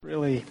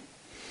Really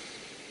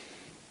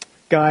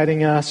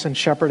guiding us and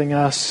shepherding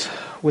us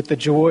with the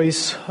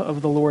joys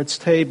of the Lord's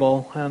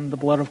table and the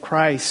blood of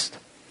Christ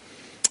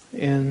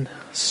in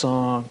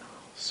song.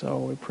 So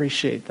we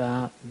appreciate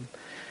that. And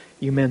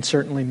you men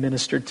certainly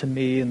ministered to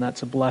me, and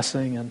that's a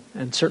blessing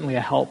and certainly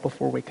a help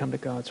before we come to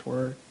God's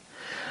Word.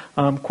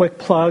 Quick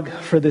plug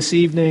for this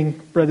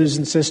evening, brothers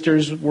and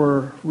sisters,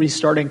 we're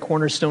restarting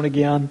Cornerstone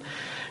again.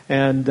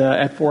 And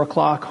at 4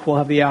 o'clock, we'll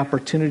have the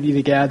opportunity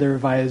to gather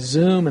via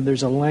Zoom, and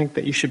there's a link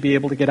that you should be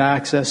able to get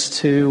access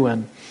to.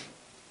 And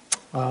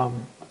I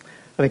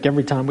think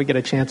every time we get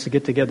a chance to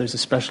get together is a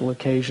special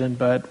occasion,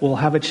 but we'll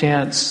have a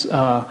chance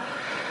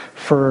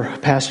for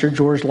Pastor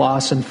George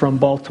Lawson from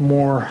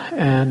Baltimore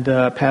and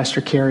Pastor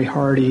Carrie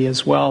Hardy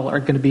as well are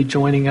going to be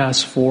joining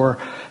us for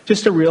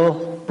just a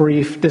real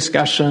brief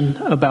discussion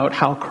about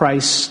how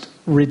Christ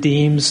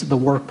redeems the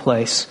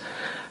workplace,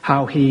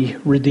 how He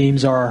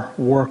redeems our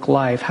work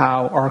life,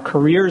 how our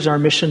careers are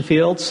mission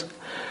fields,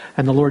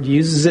 and the Lord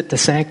uses it to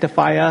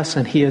sanctify us,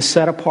 and He has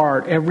set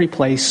apart every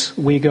place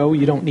we go.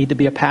 You don't need to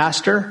be a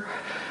pastor.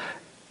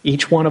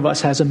 Each one of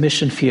us has a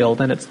mission field,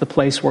 and it's the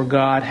place where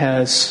God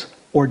has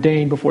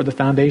ordained before the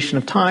foundation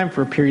of time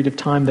for a period of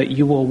time that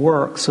you will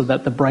work so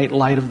that the bright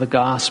light of the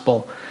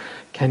gospel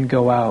can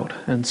go out.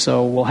 And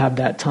so we'll have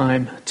that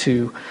time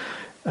to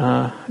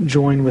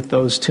join with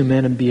those two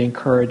men and be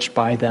encouraged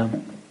by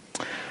them.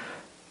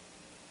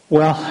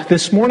 Well,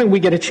 this morning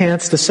we get a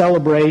chance to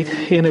celebrate,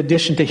 in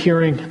addition to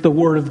hearing the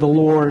word of the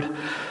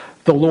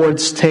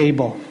Lord's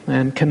table.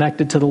 And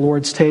connected to the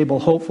Lord's table,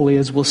 hopefully,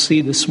 as we'll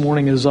see this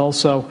morning, is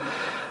also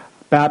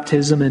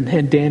baptism.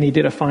 And Danny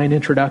did a fine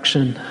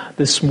introduction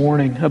this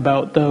morning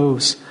about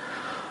those.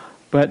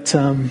 But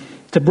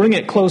to bring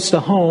it close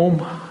to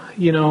home,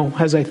 you know,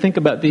 as I think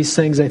about these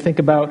things, I think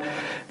about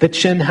the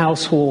Chin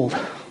household.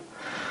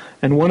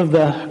 And one of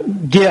the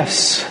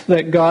gifts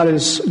that God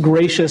has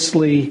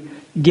graciously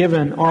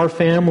given our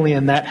family,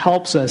 and that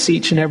helps us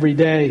each and every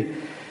day,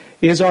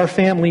 is our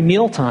family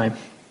mealtime.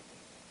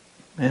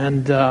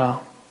 And I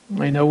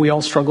know we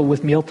all struggle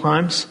with meal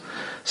times.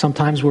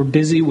 Sometimes we're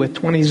busy with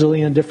 20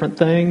 zillion different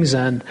things,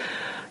 and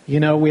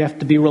you know, we have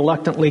to be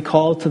reluctantly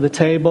called to the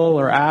table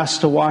or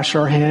asked to wash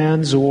our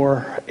hands,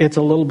 or it's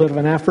a little bit of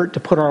an effort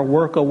to put our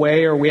work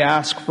away, or we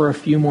ask for a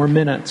few more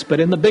minutes. But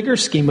in the bigger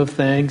scheme of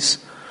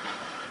things,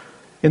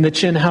 in the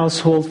Chin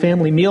household,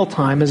 family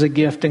mealtime is a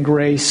gift and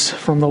grace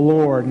from the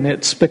Lord. And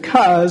it's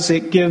because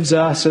it gives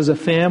us as a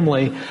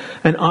family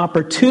an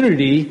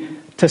opportunity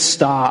to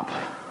stop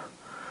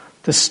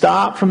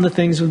from the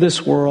things of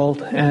this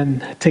world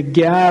and to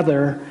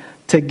gather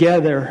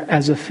together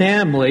as a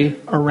family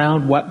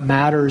around what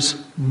matters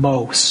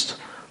most,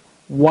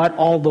 what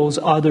all those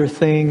other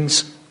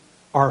things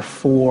are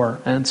for.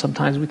 And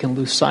sometimes we can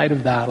lose sight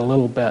of that a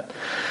little bit.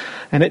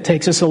 And it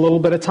takes us a little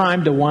bit of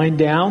time to wind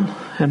down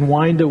and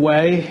wind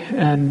away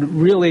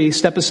and really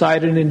step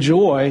aside and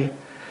enjoy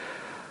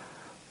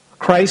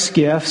Christ's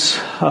gifts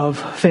of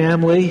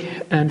family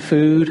and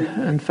food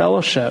and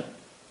fellowship.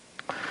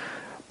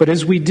 But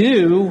as we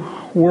do,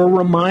 we're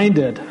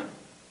reminded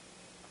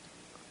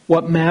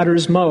what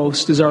matters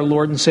most is our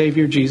Lord and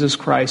Savior Jesus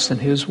Christ and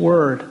His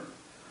Word.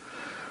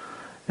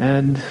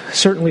 And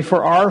certainly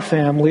for our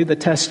family, the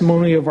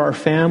testimony of our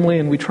family,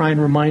 and we try and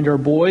remind our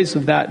boys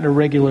of that on a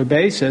regular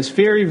basis,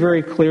 very,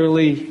 very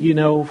clearly, you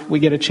know, we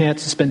get a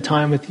chance to spend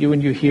time with you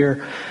and you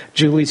hear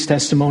Julie's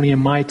testimony and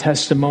my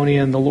testimony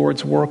and the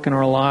Lord's work in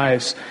our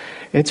lives.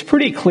 It's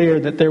pretty clear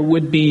that there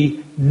would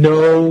be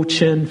no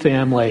Chin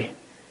family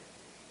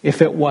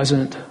if it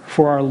wasn't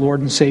for our Lord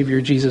and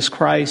Savior Jesus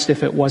Christ,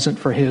 if it wasn't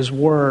for His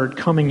Word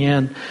coming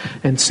in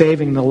and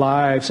saving the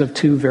lives of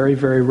two very,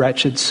 very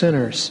wretched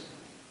sinners.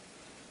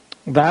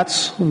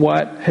 That's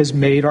what has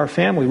made our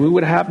family. We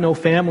would have no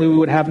family, we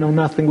would have no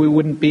nothing, we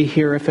wouldn't be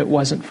here if it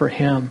wasn't for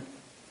Him.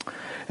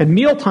 And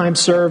mealtime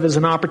serve as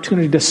an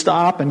opportunity to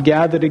stop and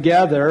gather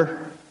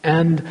together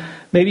and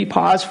maybe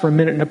pause for a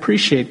minute and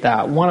appreciate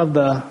that. One of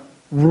the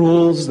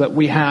rules that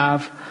we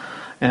have,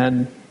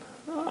 and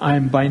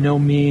I'm by no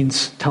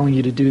means telling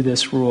you to do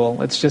this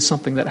rule, it's just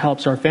something that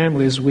helps our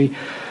family, is we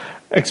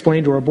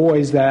explain to our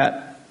boys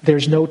that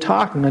there's no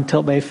talking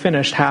until they've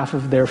finished half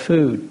of their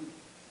food.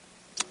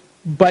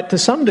 But to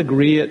some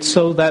degree, it's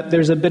so that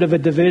there's a bit of a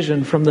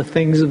division from the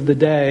things of the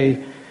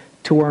day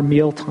to our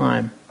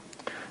mealtime.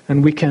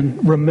 And we can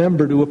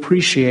remember to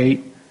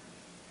appreciate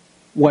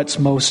what's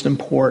most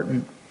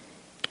important.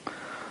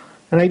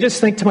 And I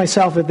just think to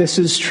myself, if this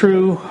is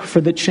true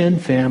for the Chin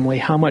family,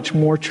 how much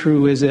more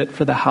true is it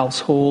for the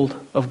household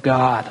of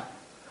God,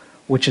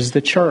 which is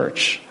the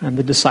church and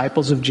the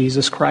disciples of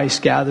Jesus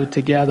Christ gathered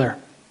together.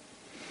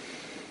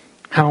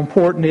 How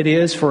important it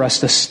is for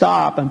us to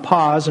stop and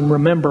pause and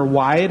remember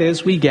why it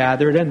is we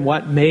gathered and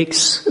what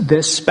makes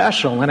this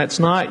special. And it's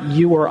not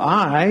you or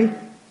I,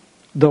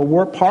 though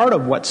we're part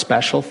of what's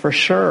special for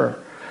sure.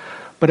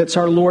 But it's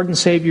our Lord and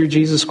Savior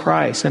Jesus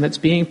Christ, and it's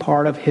being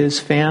part of His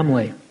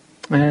family.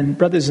 And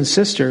brothers and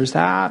sisters,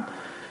 that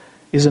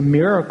is a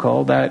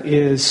miracle that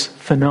is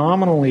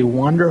phenomenally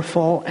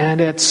wonderful, and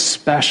it's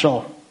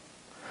special.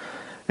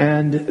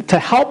 And to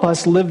help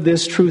us live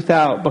this truth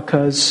out,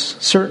 because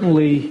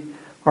certainly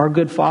our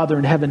good Father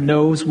in heaven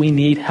knows we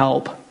need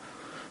help.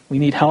 We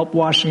need help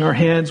washing our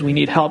hands. We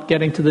need help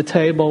getting to the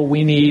table.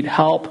 We need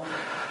help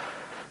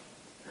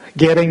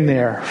getting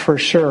there, for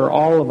sure,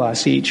 all of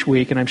us each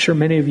week. And I'm sure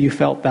many of you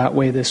felt that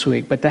way this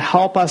week. But to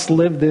help us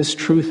live this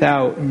truth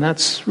out, and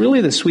that's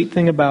really the sweet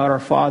thing about our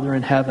Father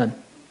in heaven.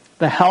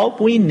 The help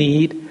we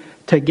need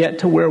to get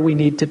to where we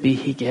need to be,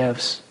 He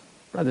gives,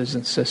 brothers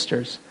and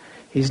sisters.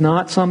 He's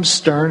not some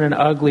stern and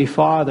ugly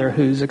Father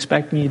who's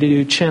expecting you to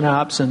do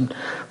chin-ups and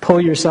pull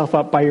yourself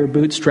up by your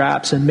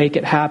bootstraps and make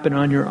it happen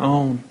on your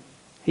own.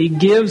 He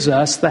gives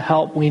us the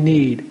help we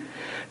need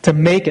to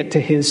make it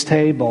to His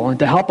table and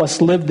to help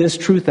us live this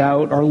truth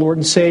out, our Lord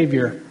and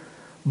Savior,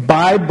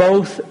 by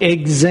both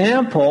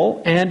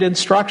example and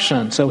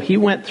instruction. So He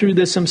went through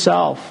this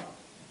Himself.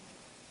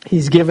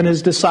 He's given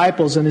His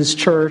disciples and His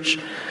church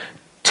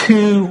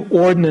 2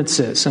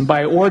 ordinances. And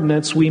by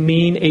ordinance, we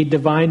mean a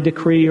divine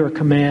decree or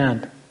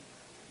command.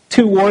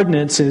 2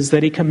 ordinances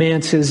that He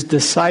commands His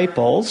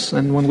disciples.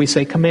 And when we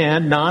say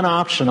command,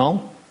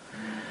 non-optional.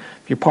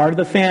 If you're part of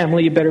the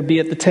family, you better be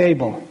at the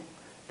table.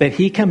 That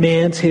He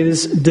commands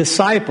His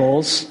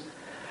disciples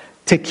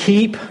to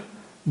keep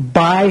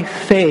by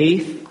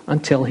faith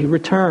until He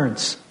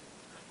returns.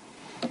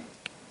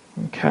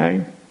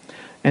 Okay?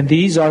 And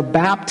these are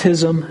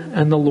baptism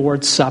and the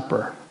Lord's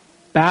Supper.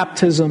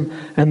 Baptism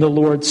and the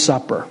Lord's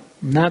Supper.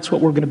 And that's what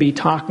we're going to be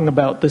talking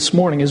about this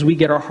morning as we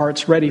get our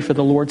hearts ready for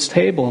the Lord's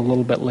table a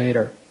little bit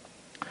later.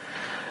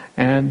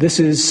 And this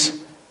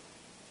is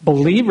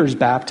believer's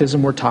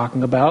baptism we're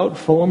talking about,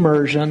 full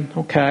immersion,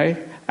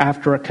 okay,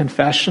 after a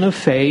confession of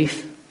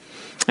faith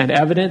and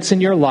evidence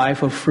in your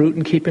life of fruit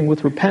in keeping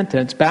with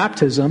repentance.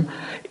 Baptism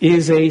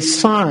is a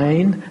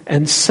sign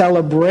and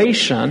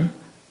celebration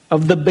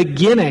of the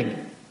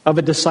beginning of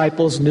a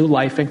disciple's new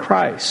life in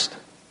Christ.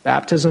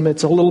 Baptism,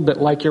 it's a little bit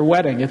like your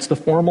wedding. It's the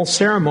formal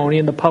ceremony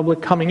and the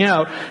public coming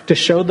out to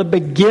show the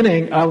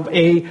beginning of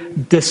a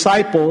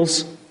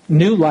disciple's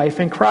new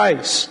life in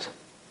Christ.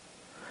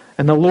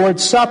 And the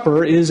Lord's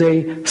Supper is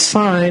a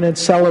sign and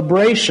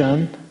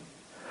celebration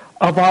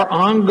of our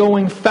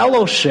ongoing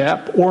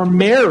fellowship or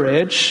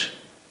marriage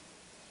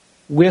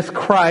with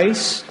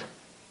Christ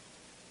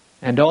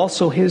and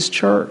also His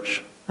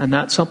church. And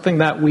that's something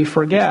that we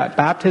forget.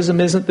 Baptism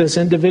isn't this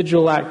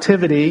individual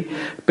activity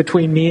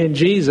between me and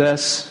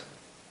Jesus.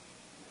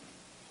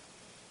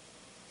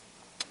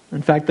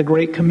 In fact, the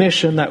Great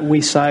Commission that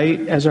we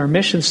cite as our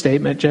mission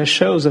statement just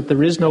shows that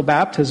there is no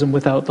baptism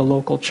without the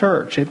local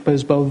church. It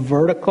is both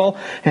vertical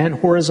and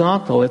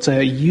horizontal. It's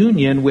a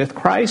union with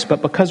Christ,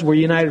 but because we're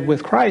united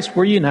with Christ,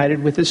 we're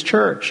united with His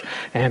church.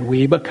 And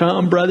we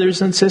become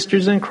brothers and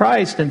sisters in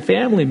Christ and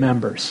family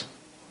members,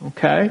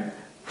 okay,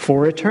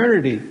 for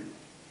eternity.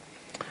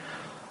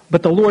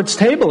 But the Lord's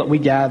table that we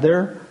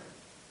gather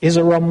is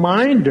a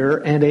reminder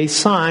and a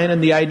sign,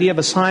 and the idea of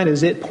a sign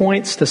is it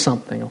points to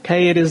something,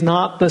 okay? It is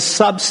not the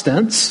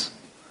substance.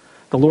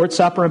 The Lord's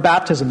Supper and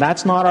baptism,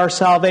 that's not our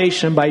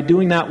salvation. By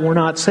doing that, we're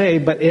not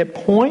saved, but it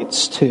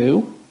points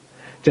to,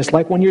 just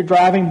like when you're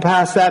driving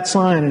past that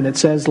sign and it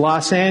says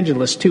Los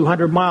Angeles,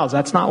 200 miles,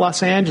 that's not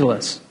Los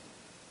Angeles.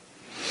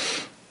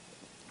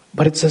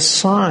 But it's a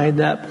sign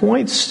that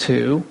points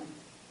to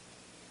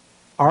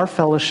our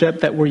fellowship,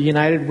 that we're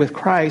united with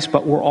Christ,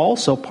 but we're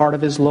also part of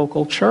His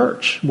local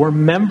church. We're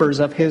members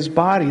of His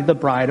body, the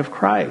bride of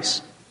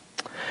Christ.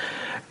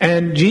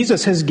 And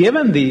Jesus has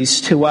given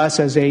these to us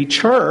as a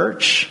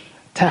church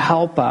to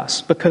help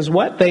us, because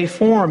what they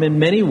form in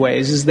many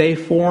ways is they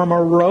form a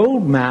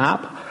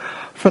roadmap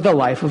for the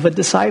life of a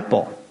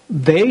disciple.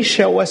 They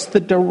show us the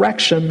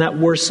direction that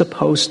we're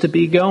supposed to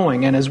be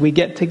going. And as we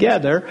get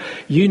together,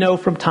 you know,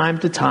 from time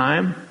to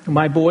time,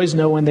 my boys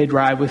know when they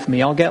drive with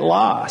me, I'll get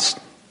lost.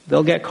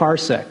 They'll get car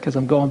sick because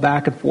I'm going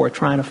back and forth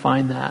trying to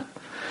find that.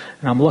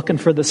 And I'm looking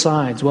for the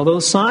signs. Well,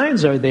 those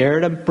signs are there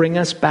to bring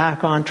us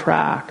back on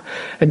track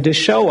and to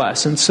show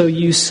us. And so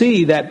you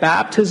see that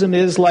baptism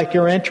is like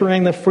you're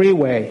entering the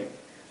freeway.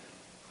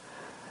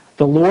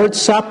 The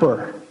Lord's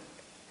Supper,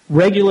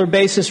 regular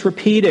basis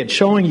repeated,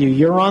 showing you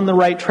you're on the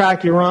right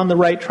track, you're on the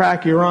right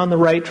track, you're on the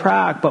right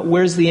track. But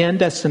where's the end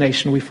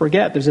destination? We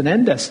forget there's an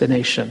end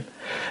destination.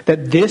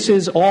 That this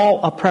is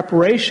all a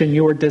preparation.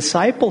 Your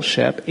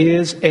discipleship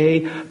is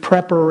a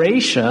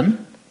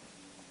preparation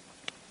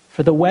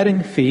for the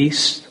wedding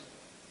feast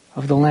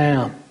of the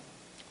Lamb.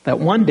 That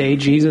one day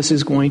Jesus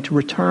is going to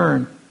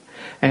return.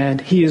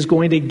 And He is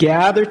going to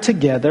gather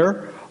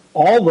together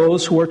all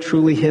those who are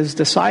truly His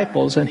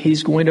disciples. And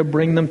He's going to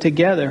bring them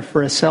together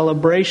for a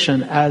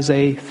celebration as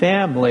a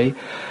family.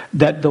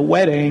 That the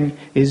wedding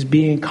is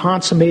being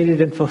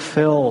consummated and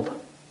fulfilled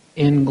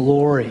in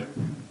glory.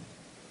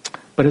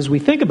 But as we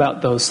think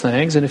about those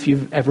things, and if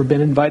you've ever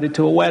been invited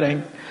to a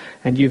wedding,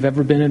 and you've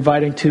ever been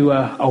invited to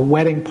a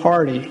wedding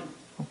party,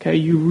 okay,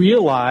 you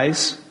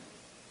realize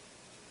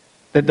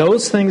that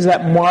those things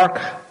that mark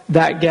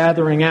that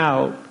gathering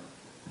out,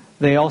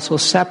 they also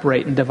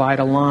separate and divide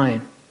a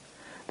line.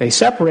 They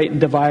separate and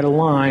divide a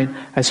line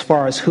as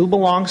far as who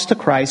belongs to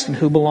Christ and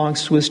who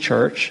belongs to His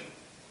church.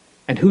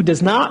 and who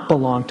does not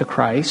belong to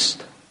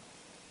Christ,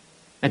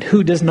 and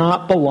who does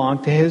not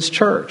belong to his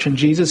church. And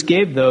Jesus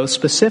gave those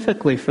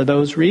specifically for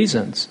those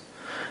reasons.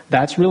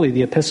 That's really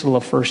the epistle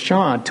of 1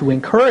 John, to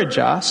encourage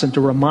us and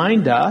to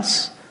remind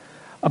us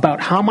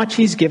about how much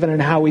he's given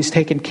and how he's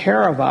taken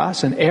care of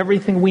us, and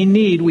everything we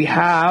need we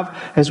have,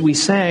 as we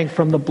sang,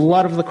 from the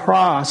blood of the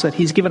cross, that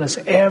he's given us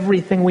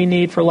everything we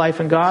need for life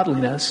and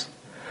godliness.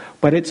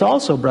 But it's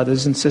also,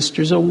 brothers and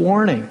sisters, a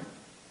warning.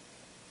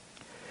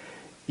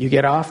 You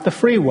get off the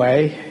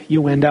freeway,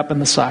 you end up on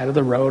the side of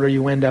the road, or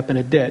you end up in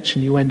a ditch,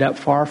 and you end up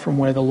far from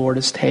where the Lord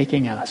is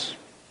taking us.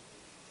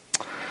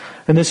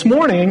 And this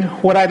morning,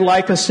 what I'd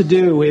like us to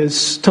do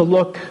is to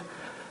look,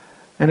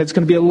 and it's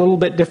going to be a little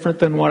bit different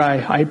than what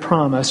I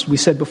promised. We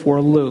said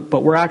before Luke,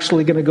 but we're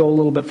actually going to go a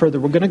little bit further.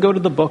 We're going to go to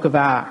the book of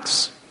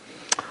Acts.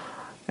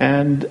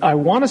 And I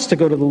want us to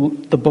go to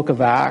the book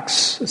of Acts,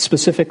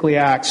 specifically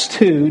Acts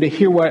 2, to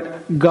hear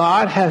what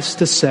God has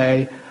to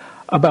say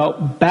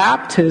about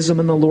baptism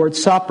and the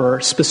Lord's Supper,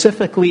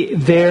 specifically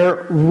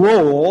their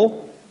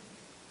role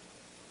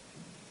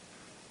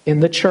in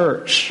the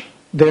church.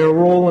 Their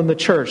role in the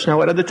church.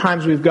 Now, at other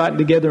times we've gotten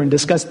together and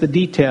discussed the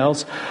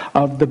details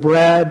of the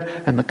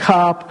bread and the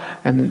cup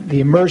and the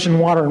immersion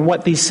water and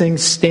what these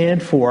things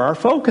stand for. Our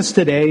focus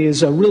today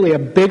is really a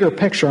bigger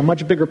picture, a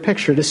much bigger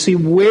picture, to see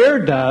where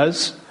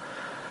does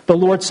the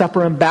Lord's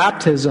Supper and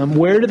baptism,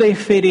 where do they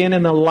fit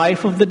in the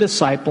life of the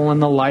disciple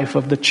and the life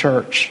of the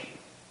church?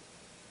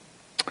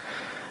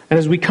 And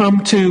as we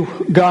come to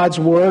God's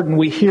Word and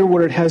we hear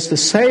what it has to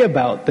say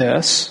about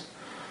this,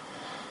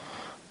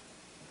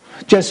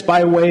 just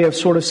by way of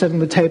sort of setting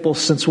the table,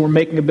 since we're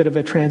making a bit of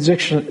a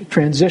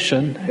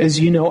transition, as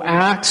you know,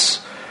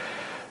 Acts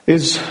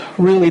is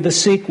really the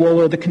sequel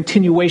or the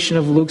continuation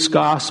of Luke's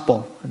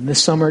Gospel. And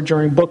this summer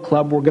during book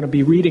club, we're going to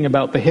be reading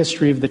about the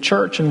history of the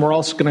church, and we're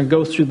also going to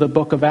go through the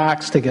book of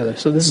Acts together.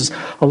 So this is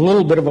a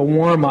little bit of a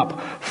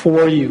warm-up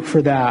for you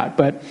for that.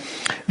 But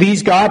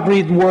these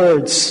God-breathed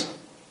words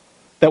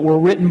that were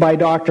written by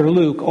Dr.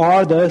 Luke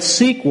are the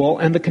sequel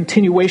and the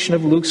continuation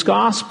of Luke's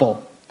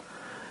Gospel.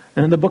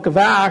 And in the book of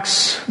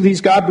Acts,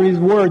 these God-breathed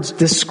words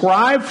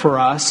describe for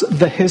us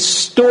the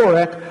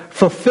historic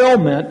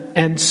fulfillment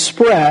and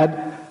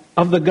spread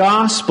of the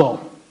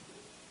gospel.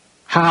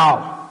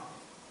 How?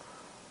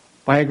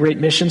 By a great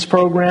missions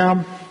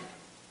program?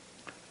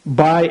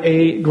 By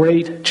a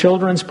great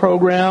children's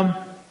program?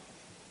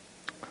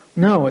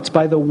 No, it's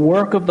by the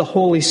work of the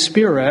Holy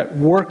Spirit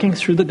working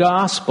through the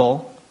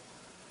gospel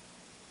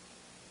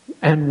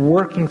and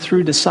working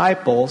through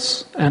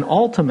disciples, and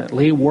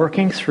ultimately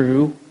working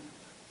through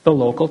the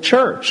local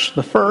church,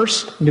 the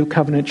first New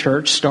Covenant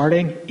church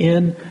starting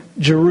in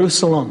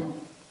Jerusalem.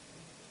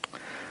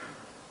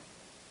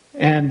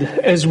 And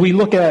as we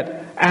look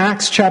at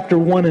Acts chapter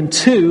 1 and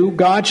 2,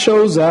 God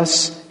shows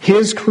us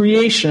his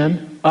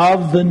creation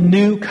of the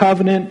New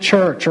Covenant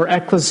church, or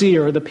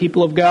ecclesia, or the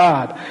people of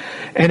God.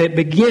 And it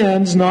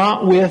begins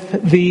not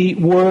with the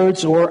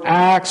words or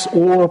acts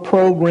or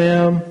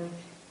program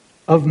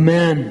of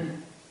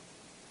men.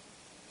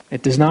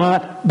 It does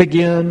not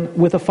begin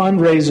with a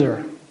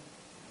fundraiser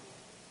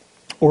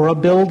or a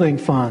building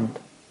fund.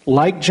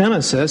 Like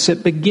Genesis,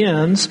 it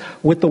begins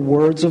with the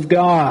words of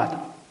God.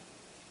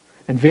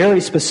 And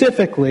very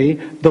specifically,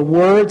 the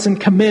words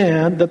and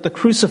command that the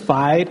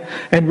crucified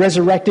and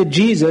resurrected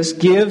Jesus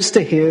gives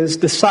to his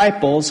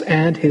disciples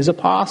and his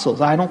apostles.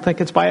 I don't think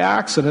it's by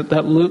accident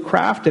that Luke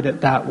crafted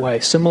it that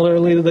way,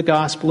 similarly to the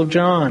Gospel of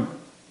John.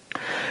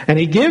 And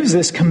he gives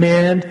this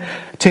command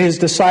to his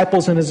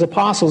disciples and his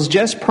apostles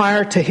just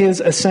prior to his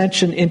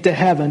ascension into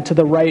heaven to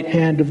the right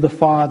hand of the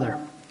Father.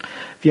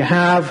 If you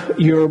have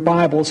your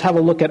Bibles, have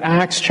a look at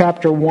Acts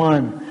chapter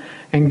 1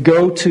 and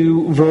go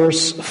to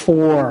verse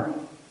 4.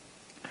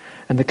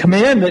 And the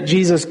command that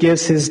Jesus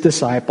gives his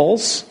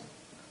disciples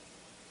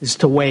is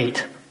to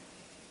wait.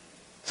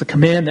 It's a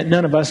command that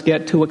none of us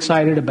get too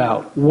excited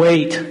about.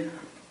 Wait. And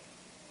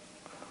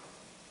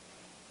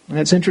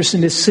it's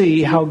interesting to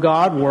see how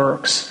God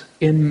works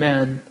in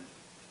men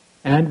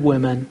and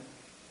women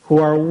who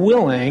are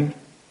willing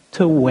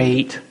to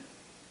wait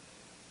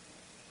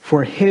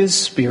for his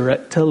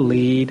Spirit to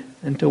lead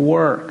and to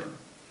work.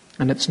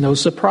 And it's no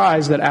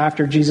surprise that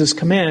after Jesus'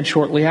 command,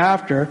 shortly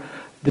after,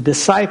 the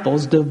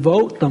disciples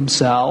devote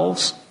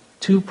themselves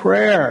to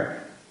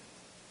prayer.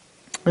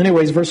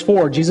 Anyways, verse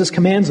 4, Jesus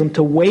commands them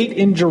to wait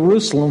in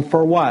Jerusalem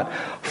for what?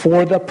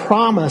 For the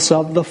promise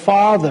of the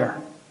Father.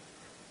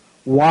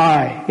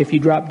 Why? If you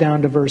drop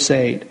down to verse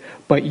 8.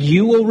 But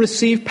you will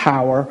receive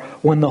power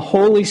when the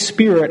Holy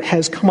Spirit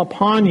has come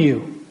upon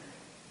you.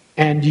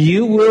 And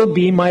you will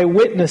be my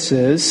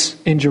witnesses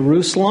in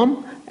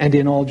Jerusalem and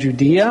in all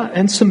Judea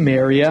and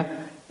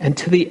Samaria and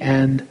to the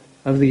end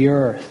of the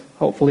earth.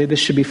 Hopefully this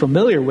should be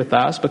familiar with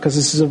us because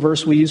this is a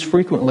verse we use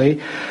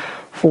frequently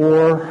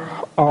for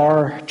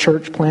our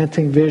church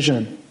planting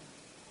vision.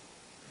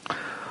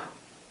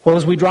 Well,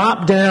 as we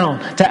drop down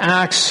to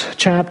Acts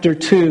chapter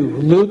 2,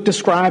 Luke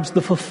describes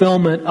the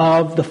fulfillment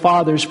of the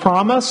Father's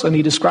promise, and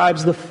he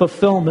describes the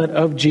fulfillment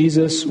of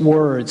Jesus'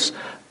 words.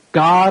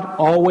 God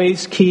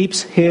always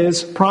keeps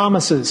His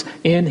promises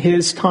in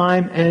His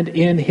time and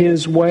in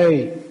His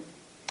way,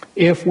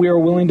 if we are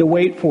willing to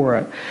wait for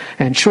it.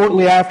 And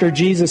shortly after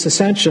Jesus'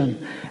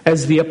 ascension,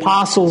 as the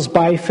apostles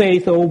by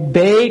faith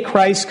obey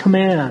Christ's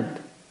command,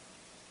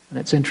 and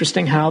it's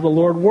interesting how the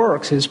Lord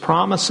works. His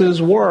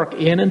promises work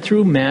in and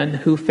through men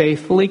who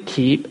faithfully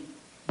keep,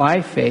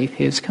 by faith,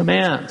 His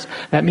commands.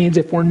 That means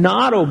if we're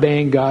not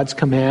obeying God's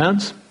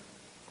commands,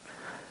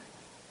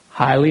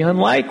 highly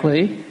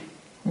unlikely,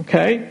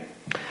 okay?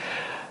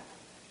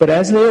 But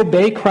as they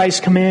obey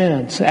Christ's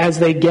commands, as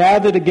they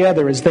gather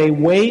together, as they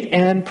wait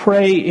and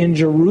pray in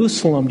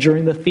Jerusalem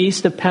during the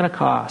Feast of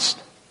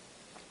Pentecost,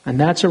 and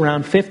that's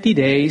around 50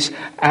 days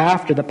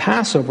after the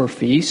Passover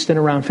feast and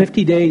around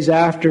 50 days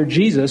after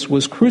Jesus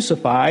was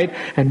crucified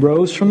and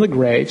rose from the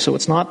grave, so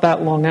it's not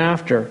that long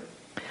after.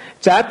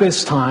 It's at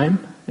this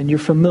time, and you're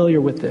familiar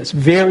with this,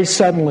 very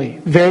suddenly,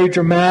 very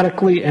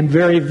dramatically, and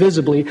very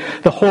visibly,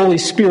 the Holy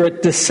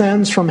Spirit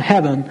descends from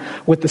heaven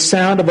with the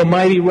sound of a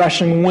mighty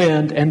rushing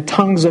wind and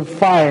tongues of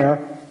fire.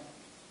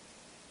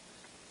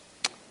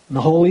 And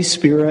the Holy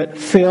Spirit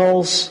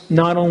fills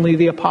not only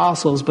the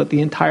apostles, but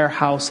the entire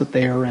house that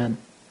they are in.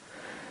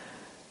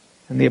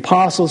 And the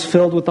apostles,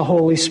 filled with the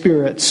Holy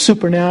Spirit,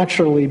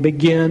 supernaturally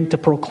begin to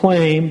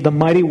proclaim the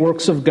mighty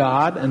works of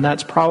God, and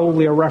that's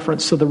probably a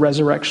reference to the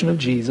resurrection of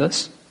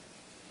Jesus.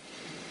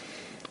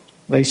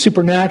 They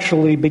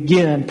supernaturally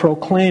begin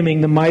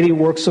proclaiming the mighty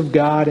works of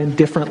God in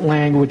different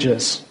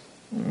languages.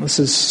 This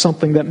is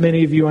something that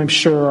many of you, I'm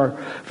sure, are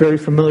very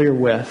familiar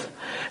with.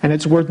 And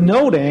it's worth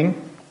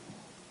noting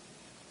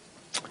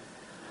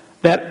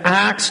that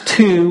Acts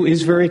 2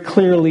 is very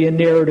clearly a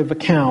narrative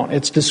account.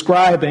 It's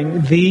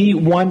describing the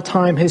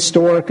one-time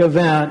historic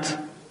event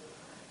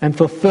and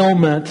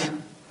fulfillment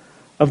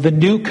of the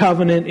new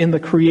covenant in the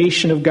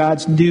creation of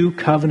God's new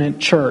covenant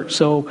church.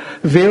 So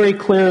very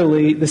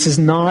clearly, this is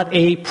not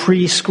a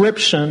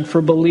prescription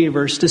for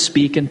believers to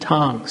speak in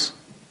tongues.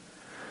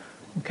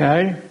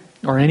 Okay?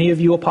 Are any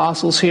of you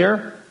apostles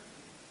here?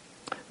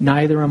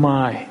 Neither am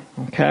I.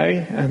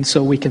 Okay? And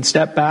so we can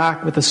step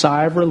back with a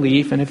sigh of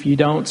relief, and if you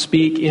don't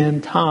speak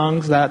in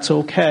tongues, that's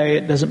okay.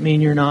 It doesn't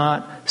mean you're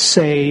not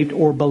saved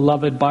or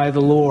beloved by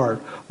the Lord.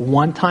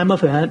 One-time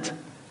event,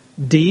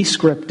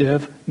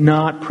 descriptive,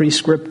 not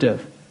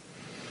prescriptive.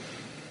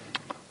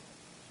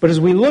 But as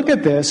we look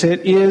at this,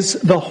 it is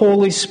the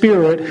Holy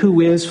Spirit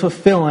who is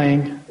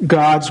fulfilling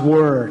God's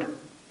Word.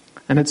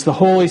 And it's the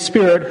Holy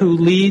Spirit who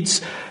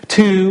leads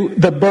to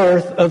the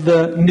birth of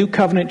the New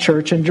Covenant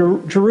Church in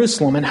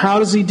Jerusalem. And how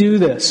does He do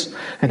this?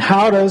 And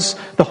how does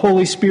the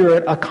Holy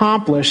Spirit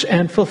accomplish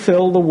and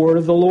fulfill the Word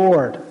of the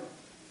Lord?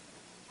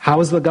 How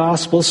is the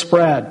gospel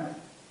spread?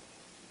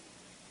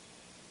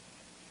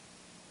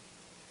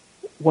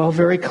 Well,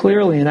 very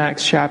clearly in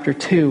Acts chapter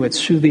 2,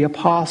 it's through the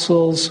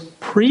apostles'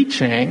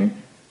 preaching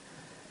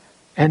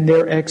and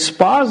their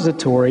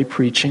expository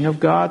preaching of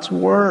God's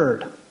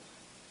Word.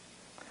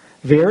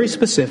 Very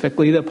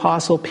specifically, the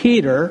Apostle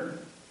Peter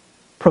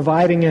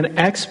providing an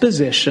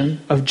exposition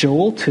of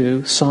Joel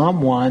 2,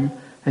 Psalm 1,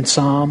 and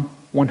Psalm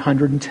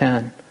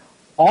 110,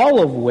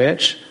 all of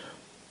which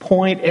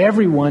point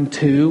everyone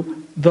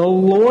to the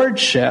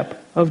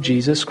lordship of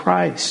Jesus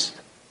Christ.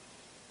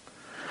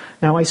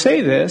 Now I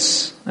say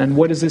this, and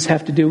what does this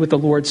have to do with the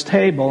Lord's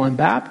table and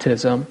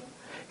baptism?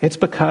 It's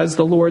because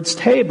the Lord's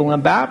table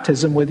and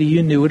baptism, whether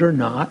you knew it or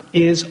not,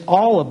 is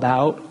all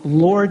about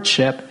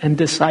lordship and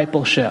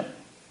discipleship.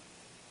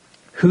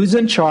 Who's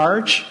in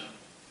charge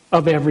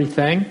of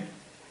everything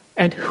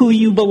and who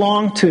you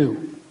belong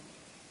to.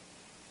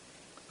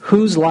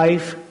 Whose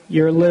life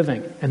you're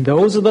living. And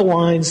those are the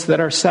lines that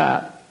are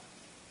set.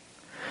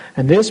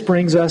 And this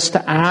brings us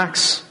to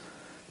Acts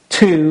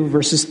 2,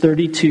 verses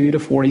 32 to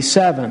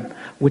 47,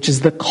 which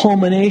is the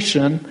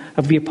culmination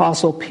of the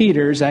Apostle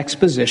Peter's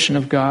exposition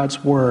of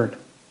God's Word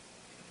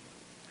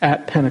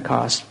at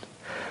Pentecost.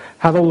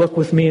 Have a look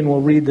with me and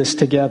we'll read this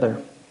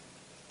together.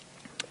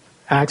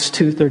 Acts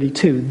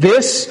 2:32.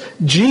 This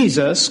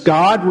Jesus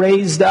God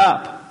raised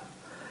up,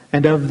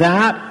 and of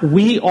that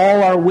we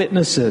all are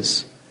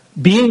witnesses.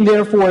 Being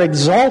therefore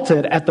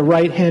exalted at the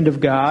right hand of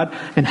God,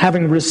 and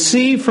having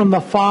received from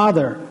the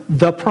Father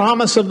the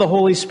promise of the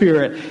Holy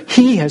Spirit,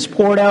 He has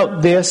poured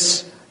out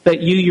this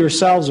that you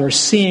yourselves are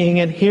seeing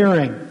and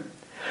hearing.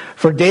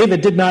 For David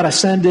did not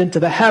ascend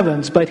into the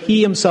heavens, but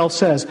he himself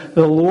says,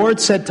 the Lord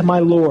said to my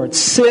Lord,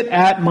 sit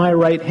at my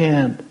right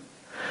hand,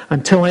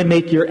 until I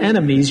make your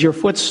enemies your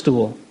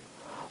footstool.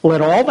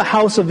 Let all the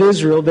house of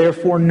Israel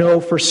therefore know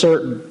for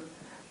certain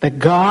that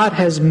God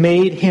has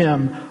made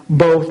Him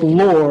both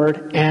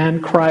Lord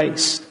and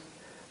Christ,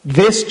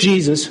 this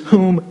Jesus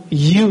whom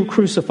you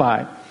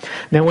crucified.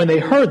 Now when they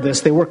heard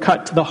this, they were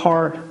cut to the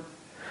heart,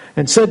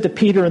 and said to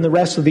Peter and the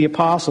rest of the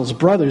apostles,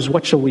 brothers,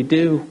 what shall we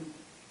do?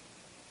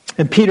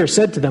 And Peter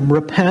said to them,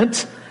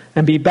 repent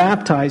and be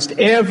baptized,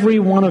 every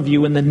one of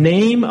you, in the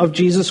name of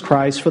Jesus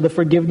Christ for the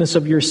forgiveness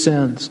of your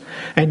sins.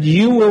 And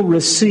you will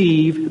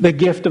receive the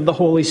gift of the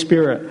Holy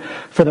Spirit.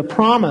 For the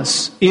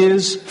promise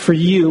is for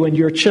you and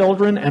your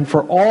children and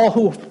for all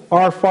who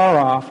are far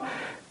off,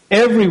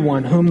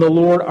 everyone whom the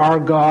Lord our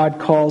God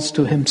calls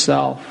to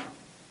himself."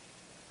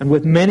 And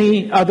with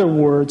many other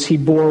words he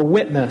bore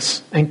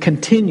witness and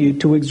continued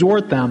to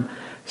exhort them,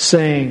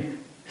 saying,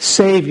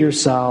 "Save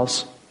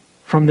yourselves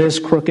from this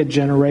crooked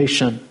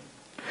generation."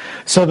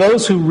 So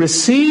those who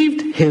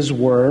received his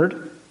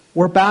word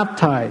were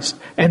baptized,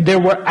 and there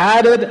were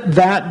added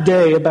that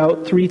day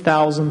about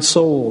 3,000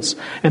 souls.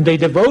 And they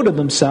devoted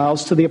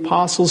themselves to the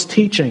apostles'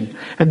 teaching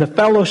and the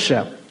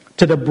fellowship,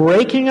 to the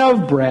breaking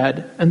of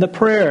bread and the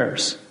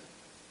prayers.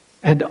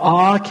 And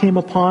awe came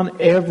upon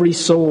every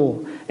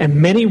soul, and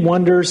many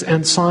wonders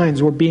and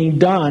signs were being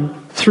done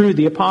through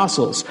the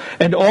apostles.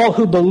 And all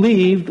who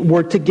believed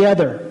were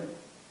together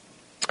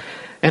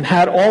and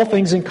had all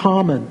things in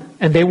common.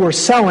 And they were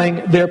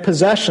selling their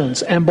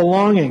possessions and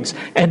belongings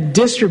and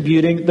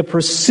distributing the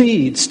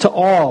proceeds to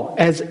all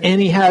as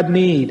any had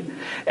need.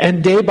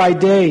 And day by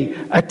day,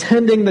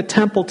 attending the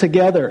temple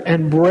together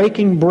and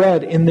breaking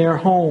bread in their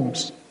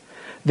homes,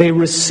 they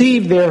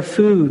received their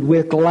food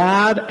with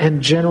glad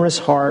and generous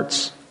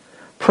hearts,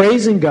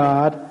 praising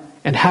God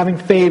and having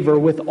favor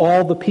with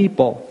all the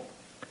people.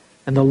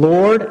 And the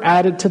Lord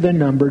added to their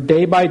number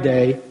day by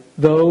day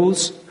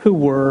those who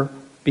were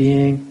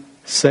being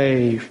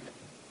saved.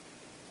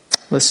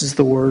 This is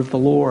the word of the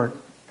Lord.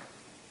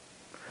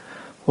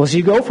 Well, as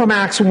you go from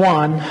Acts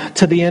 1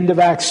 to the end of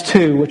Acts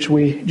 2, which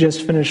we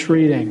just finished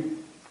reading,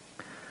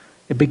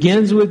 it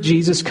begins with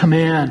Jesus'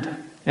 command,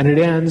 and it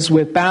ends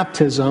with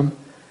baptism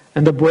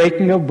and the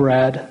breaking of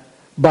bread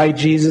by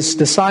Jesus'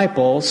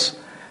 disciples.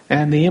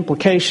 And the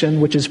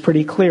implication, which is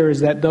pretty clear,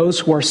 is that those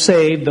who are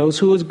saved, those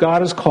who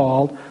God has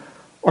called,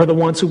 are the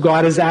ones who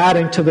God is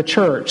adding to the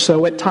church.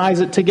 So it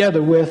ties it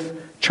together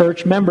with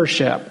church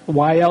membership.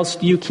 Why else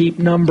do you keep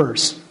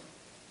numbers?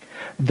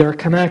 They're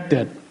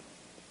connected.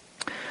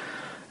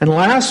 And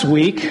last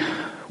week,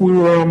 we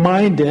were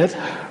reminded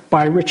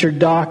by Richard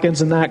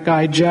Dawkins and that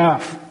guy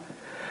Jeff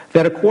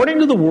that according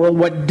to the world,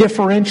 what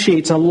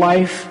differentiates a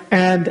life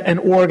and an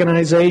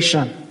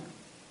organization,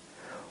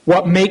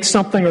 what makes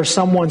something or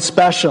someone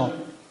special,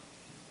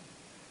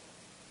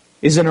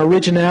 is an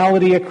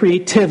originality, a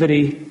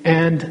creativity,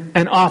 and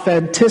an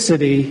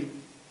authenticity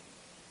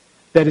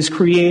that is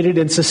created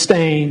and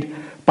sustained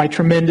by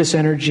tremendous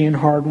energy and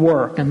hard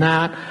work. And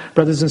that,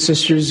 brothers and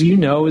sisters, you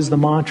know, is the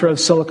mantra of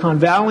Silicon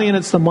Valley, and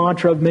it's the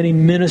mantra of many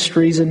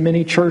ministries and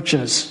many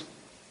churches.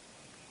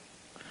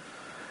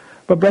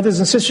 But brothers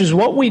and sisters,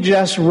 what we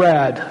just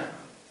read,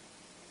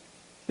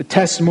 the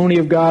testimony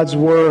of God's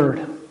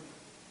Word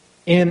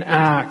in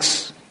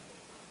Acts,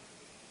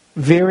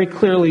 very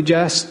clearly,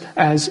 just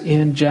as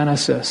in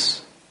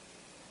Genesis,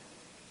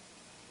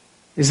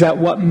 is that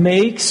what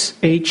makes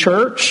a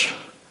church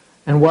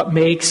and what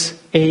makes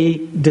a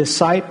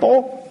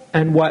disciple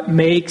and what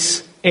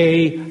makes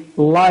a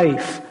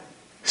life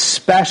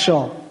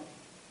special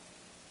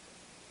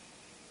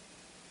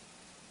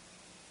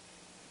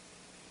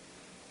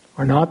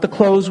are not the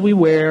clothes we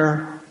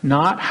wear,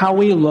 not how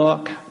we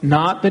look,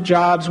 not the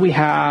jobs we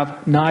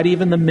have, not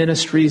even the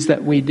ministries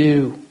that we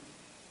do.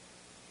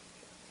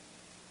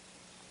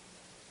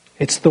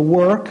 It's the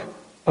work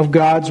of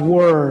God's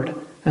Word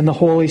and the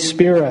Holy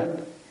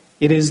Spirit.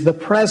 It is the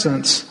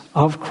presence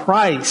of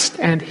Christ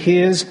and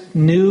His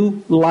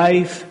new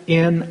life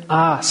in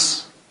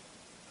us.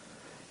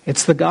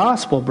 It's the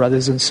gospel,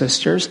 brothers and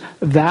sisters.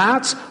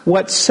 That's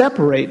what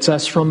separates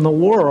us from the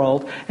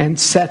world and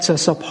sets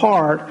us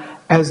apart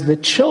as the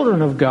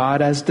children of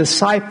God, as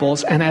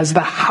disciples, and as the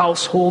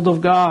household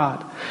of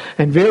God.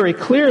 And very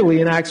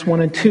clearly in Acts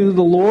 1 and 2,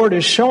 the Lord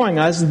is showing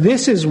us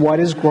this is what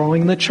is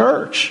growing the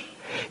church.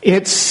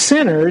 It's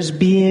sinners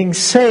being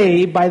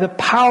saved by the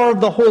power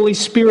of the Holy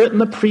Spirit and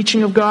the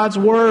preaching of God's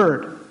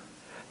Word.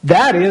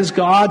 That is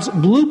God's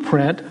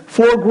blueprint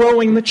for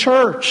growing the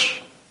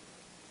church.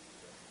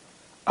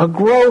 A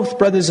growth,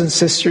 brothers and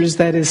sisters,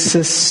 that is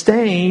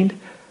sustained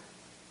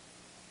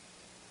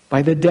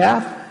by the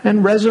death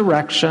and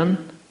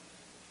resurrection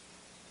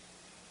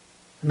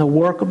and the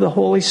work of the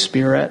Holy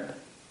Spirit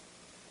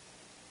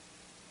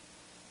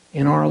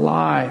in our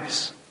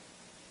lives.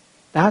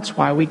 That's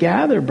why we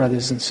gather,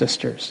 brothers and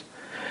sisters.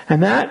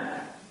 And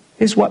that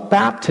is what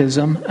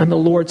baptism and the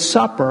Lord's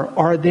Supper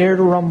are there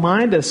to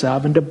remind us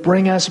of and to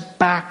bring us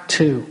back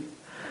to.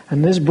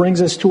 And this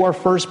brings us to our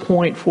first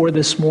point for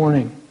this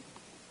morning.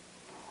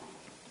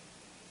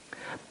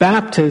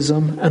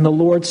 Baptism and the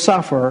Lord's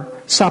Supper,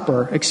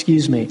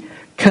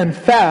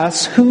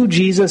 confess who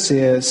Jesus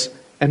is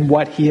and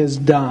what He has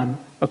done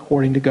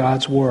according to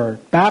God's Word.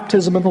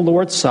 Baptism and the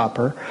Lord's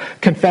Supper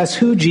confess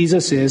who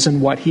Jesus is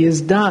and what He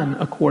has done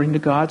according to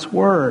God's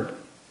Word.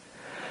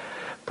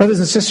 Brothers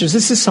and sisters,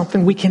 this is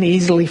something we can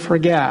easily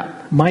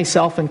forget,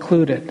 myself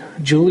included.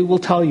 Julie will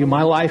tell you,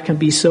 my life can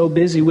be so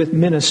busy with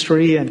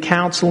ministry and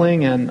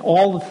counseling and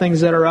all the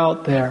things that are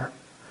out there.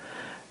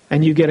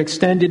 And you get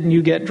extended and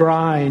you get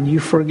dry and you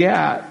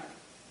forget,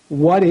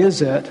 what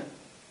is it?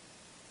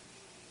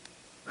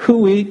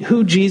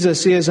 Who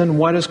Jesus is and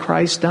what has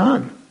Christ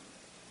done?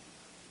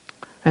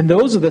 And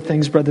those are the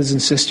things, brothers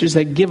and sisters,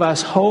 that give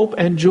us hope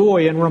and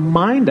joy and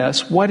remind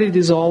us what it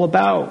is all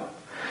about.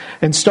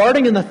 And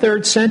starting in the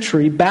 3rd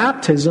century,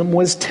 baptism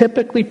was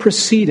typically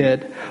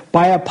preceded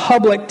by a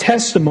public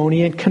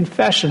testimony and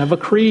confession of a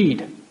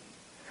creed.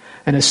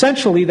 And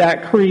essentially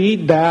that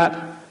creed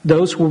that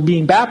those who were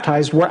being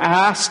baptized were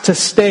asked to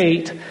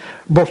state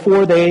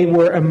before they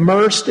were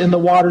immersed in the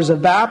waters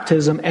of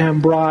baptism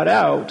and brought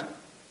out.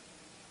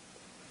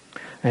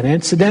 And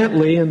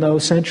incidentally, in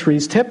those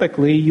centuries,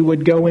 typically, you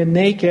would go in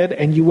naked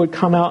and you would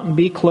come out and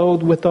be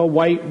clothed with a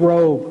white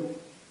robe.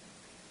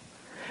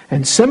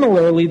 And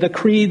similarly, the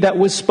creed that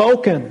was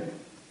spoken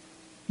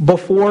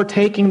before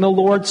taking the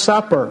Lord's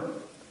Supper.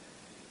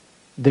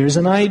 There's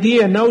an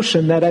idea,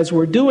 notion that as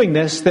we're doing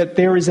this, that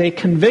there is a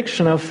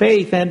conviction of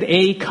faith and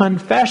a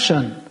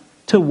confession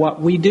to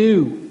what we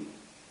do.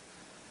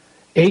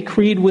 A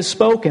creed was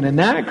spoken, and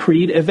that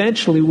creed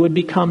eventually would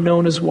become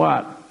known as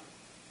what?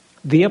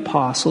 The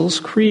Apostles'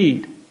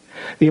 Creed.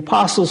 The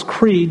Apostles'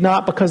 Creed,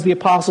 not because the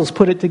apostles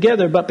put it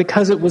together, but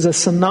because it was a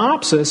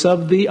synopsis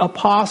of the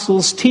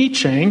apostles'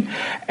 teaching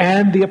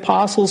and the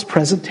apostles'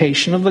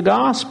 presentation of the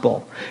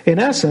gospel. In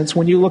essence,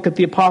 when you look at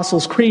the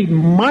Apostles' Creed,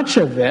 much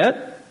of it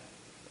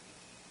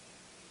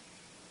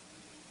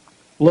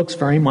looks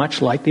very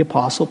much like the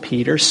Apostle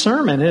Peter's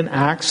sermon in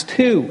Acts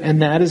 2,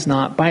 and that is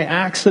not by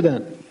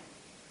accident.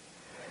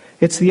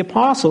 It's the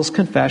apostles'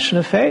 confession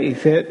of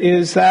faith. It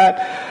is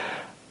that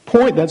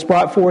point that's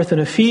brought forth in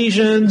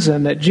Ephesians,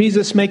 and that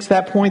Jesus makes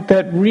that point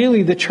that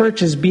really the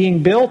church is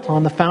being built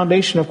on the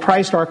foundation of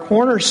Christ, our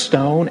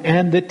cornerstone,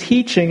 and the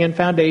teaching and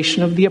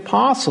foundation of the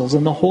apostles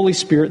and the Holy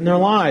Spirit in their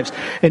lives.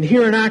 And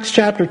here in Acts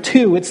chapter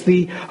 2, it's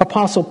the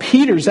Apostle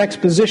Peter's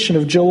exposition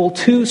of Joel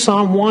 2,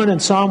 Psalm 1,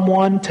 and Psalm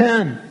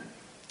 110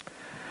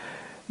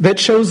 that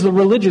shows the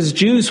religious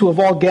Jews who have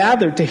all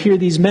gathered to hear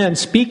these men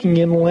speaking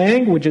in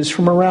languages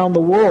from around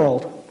the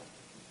world.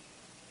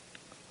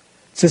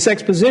 It's this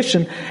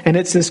exposition and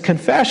it's this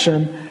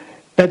confession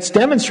that's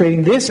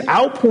demonstrating this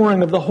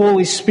outpouring of the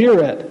Holy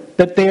Spirit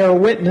that they are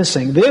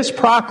witnessing. This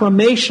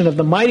proclamation of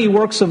the mighty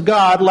works of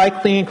God,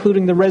 likely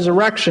including the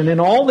resurrection, in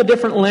all the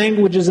different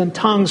languages and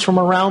tongues from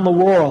around the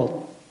world.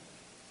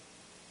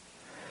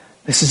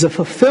 This is a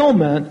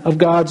fulfillment of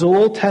God's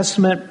Old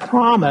Testament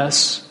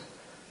promise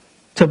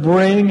to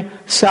bring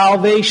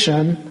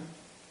salvation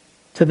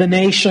to the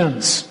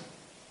nations.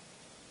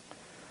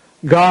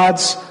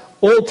 God's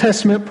Old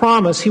Testament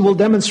promise, He will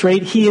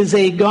demonstrate He is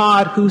a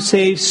God who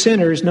saves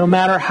sinners no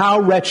matter how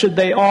wretched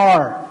they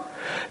are.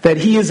 That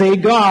He is a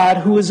God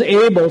who is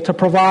able to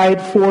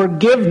provide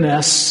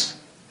forgiveness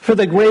for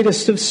the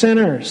greatest of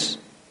sinners.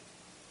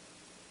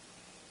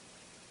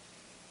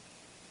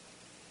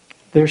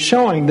 They're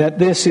showing that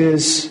this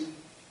is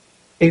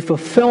a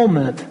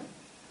fulfillment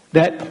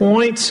that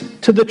points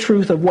to the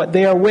truth of what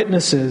they are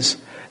witnesses,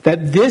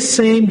 that this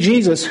same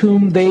Jesus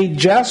whom they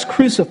just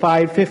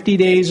crucified 50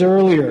 days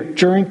earlier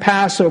during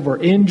Passover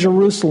in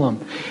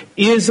Jerusalem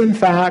is in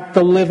fact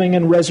the living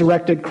and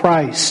resurrected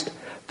Christ,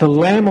 the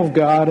Lamb of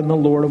God and the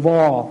Lord of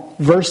all.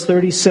 Verse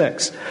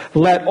 36,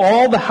 let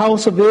all the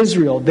house of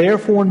Israel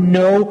therefore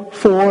know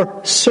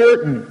for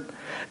certain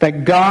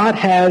that God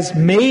has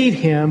made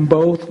Him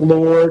both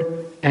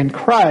Lord and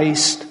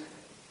Christ,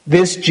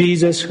 this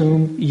Jesus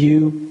whom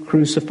you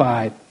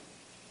crucified.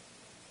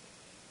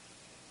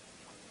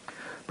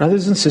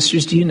 Brothers and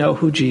sisters, do you know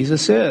who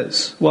Jesus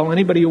is? Well,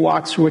 anybody who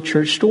walks through a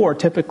church door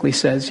typically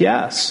says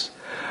yes.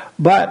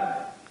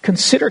 But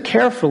consider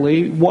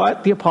carefully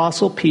what the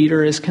Apostle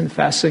Peter is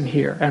confessing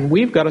here. And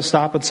we've got to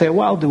stop and say,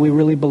 well, do we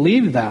really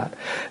believe that?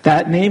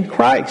 That name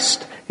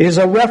Christ is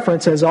a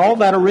reference, as all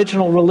that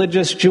original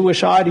religious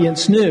Jewish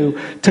audience knew,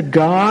 to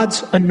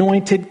God's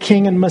anointed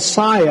King and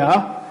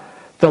Messiah,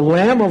 the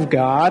Lamb of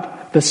God,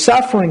 the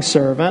suffering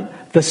servant,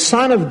 the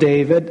Son of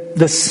David,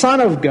 the Son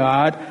of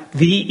God,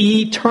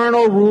 the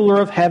eternal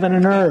ruler of heaven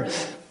and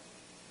earth.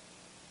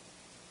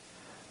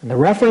 And the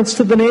reference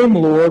to the name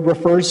Lord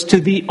refers to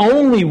the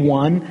only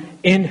one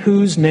in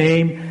whose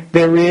name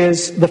there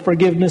is the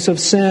forgiveness of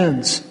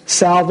sins,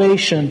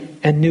 salvation,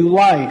 and new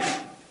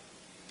life.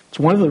 It's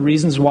one of the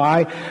reasons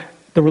why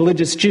the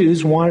religious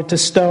Jews wanted to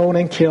stone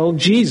and kill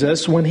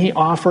Jesus when He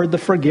offered the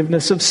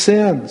forgiveness of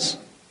sins.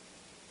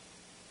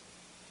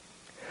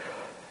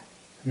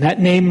 And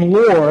that name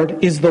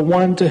Lord is the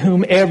one to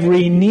whom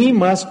every knee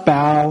must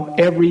bow,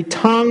 every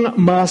tongue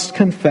must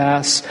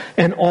confess,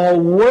 and all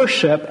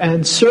worship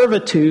and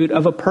servitude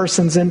of a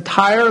person's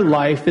entire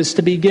life is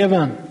to be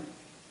given.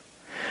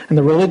 And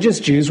the religious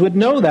Jews would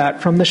know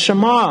that from the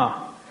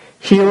Shema.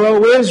 Hear,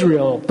 O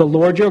Israel, the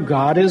Lord your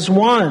God is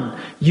one.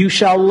 You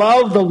shall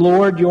love the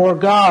Lord your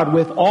God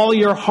with all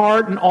your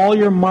heart and all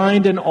your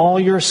mind and all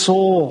your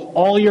soul.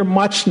 All your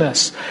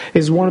muchness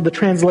is one of the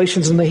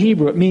translations in the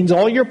Hebrew. It means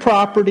all your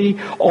property,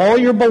 all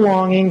your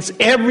belongings,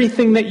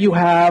 everything that you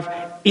have,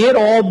 it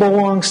all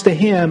belongs to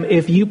Him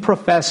if you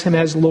profess Him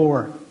as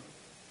Lord.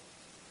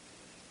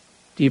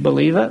 Do you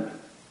believe it?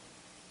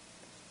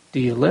 Do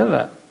you live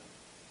it?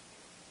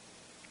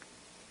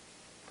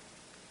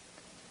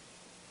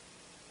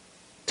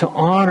 To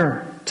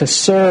honor, to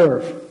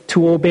serve,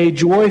 to obey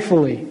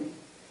joyfully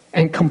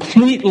and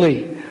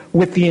completely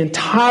with the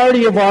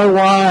entirety of our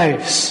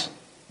lives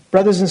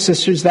Brothers and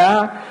sisters,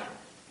 that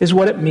is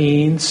what it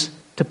means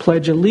to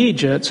pledge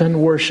allegiance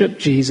and worship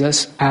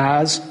Jesus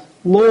as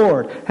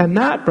Lord. And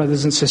that,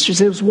 brothers and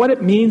sisters, is what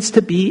it means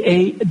to be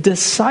a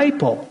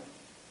disciple.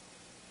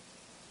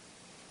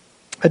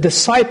 A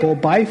disciple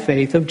by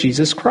faith of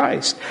Jesus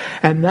Christ.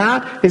 And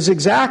that is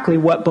exactly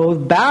what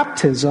both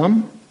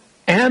baptism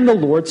and the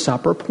Lord's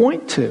Supper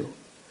point to.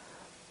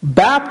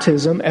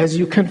 Baptism, as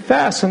you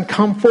confess and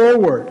come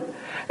forward,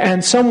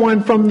 and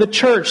someone from the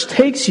church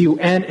takes you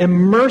and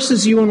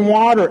immerses you in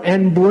water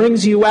and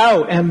brings you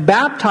out and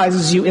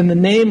baptizes you in the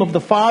name of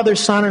the Father,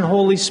 Son, and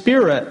Holy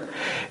Spirit.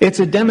 It's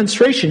a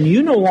demonstration.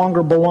 You no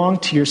longer belong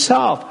to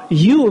yourself.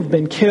 You have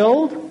been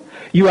killed.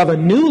 You have a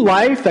new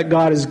life that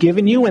God has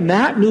given you, and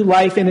that new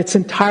life in its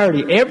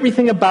entirety,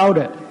 everything about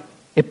it,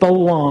 it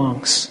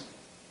belongs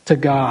to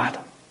God.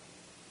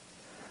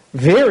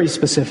 Very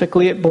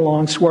specifically, it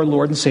belongs to our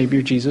Lord and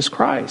Savior Jesus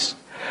Christ.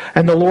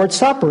 And the Lord's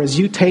Supper, as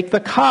you take the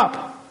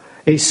cup,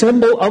 a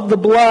symbol of the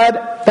blood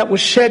that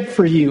was shed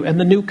for you and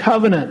the new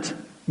covenant.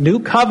 New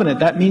covenant,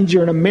 that means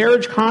you're in a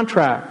marriage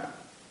contract.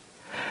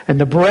 And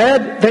the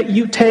bread that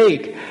you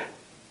take,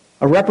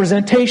 a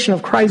representation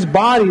of Christ's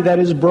body that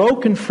is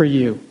broken for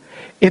you.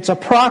 It's a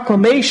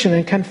proclamation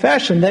and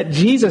confession that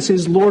Jesus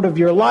is Lord of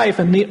your life,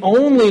 and the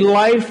only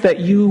life that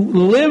you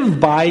live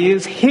by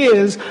is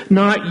His,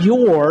 not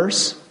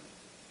yours.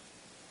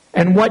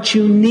 And what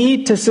you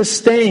need to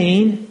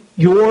sustain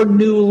your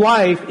new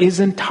life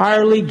is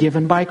entirely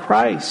given by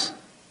Christ.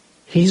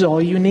 He's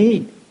all you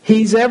need.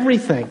 He's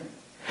everything.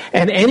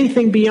 And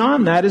anything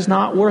beyond that is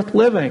not worth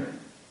living.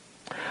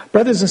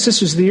 Brothers and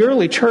sisters, the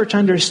early church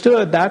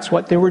understood that's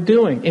what they were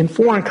doing. In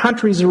foreign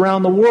countries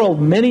around the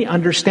world, many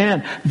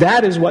understand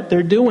that is what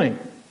they're doing.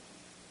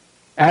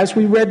 As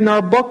we read in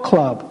our book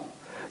club,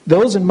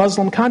 those in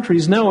Muslim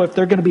countries know if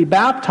they're going to be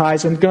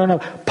baptized and going to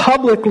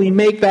publicly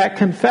make that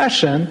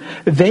confession,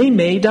 they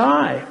may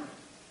die.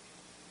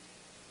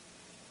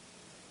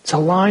 It's a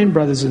line,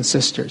 brothers and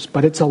sisters,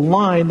 but it's a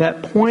line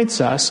that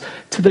points us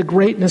to the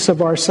greatness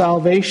of our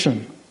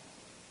salvation.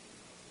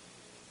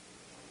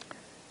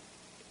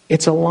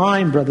 It's a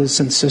line, brothers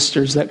and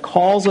sisters, that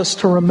calls us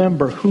to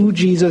remember who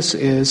Jesus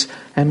is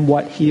and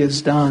what He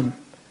has done.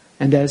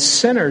 And as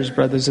sinners,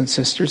 brothers and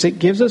sisters, it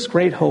gives us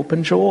great hope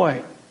and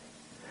joy.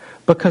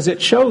 Because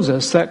it shows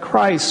us that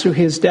Christ, through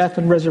His death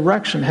and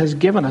resurrection, has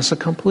given us a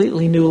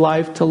completely new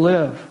life to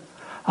live.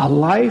 A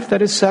life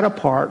that is set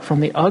apart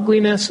from the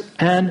ugliness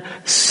and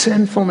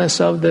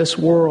sinfulness of this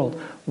world,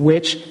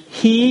 which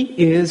He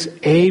is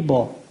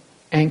able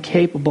and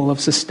capable of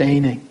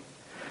sustaining.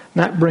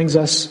 And that brings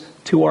us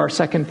to our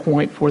second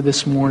point for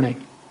this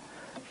morning.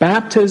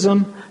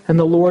 Baptism and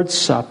the Lord's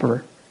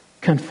Supper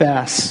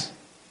confess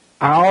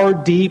our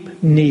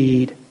deep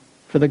need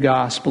for the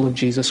gospel of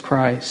Jesus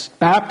Christ.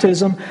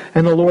 Baptism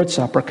and the Lord's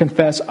Supper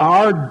confess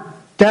our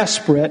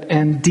desperate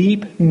and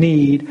deep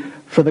need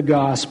for the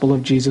gospel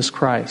of Jesus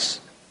Christ.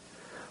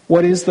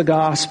 What is the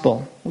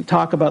gospel? We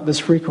talk about this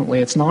frequently.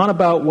 It's not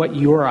about what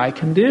you or I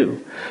can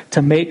do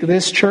to make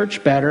this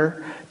church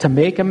better, to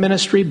make a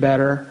ministry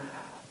better,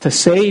 to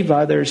save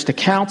others, to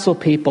counsel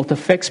people, to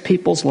fix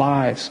people's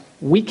lives.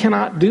 We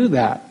cannot do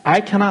that.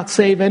 I cannot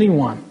save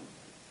anyone.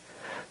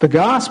 The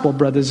gospel,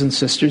 brothers and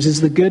sisters, is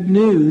the good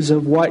news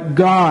of what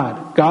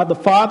God the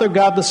Father,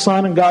 God the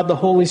Son, and God the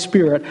Holy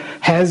Spirit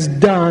has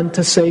done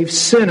to save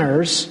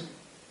sinners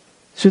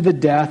through the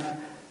death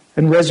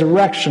and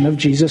resurrection of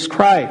Jesus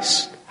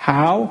Christ.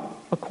 How?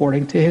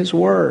 According to His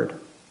Word.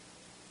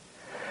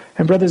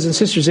 And brothers and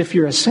sisters, if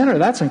you're a sinner,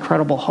 that's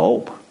incredible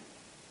hope.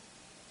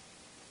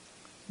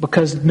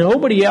 Because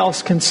nobody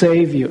else can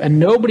save you, and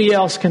nobody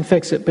else can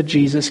fix it, but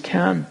Jesus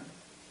can.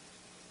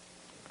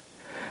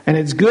 And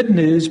it's good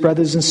news,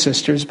 brothers and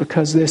sisters,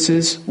 because this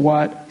is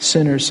what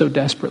sinners so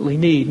desperately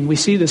need. And we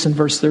see this in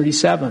verse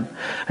 37.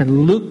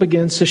 And Luke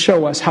begins to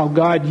show us how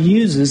God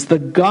uses the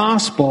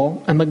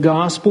gospel and the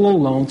gospel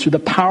alone through the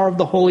power of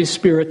the Holy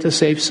Spirit to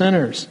save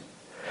sinners.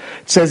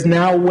 It says,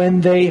 now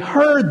when they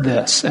heard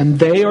this, and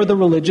they are the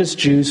religious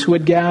Jews who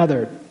had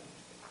gathered,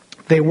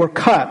 they were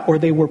cut, or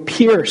they were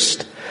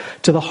pierced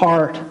to the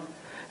heart.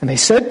 And they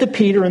said to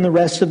Peter and the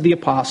rest of the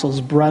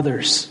apostles,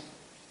 brothers,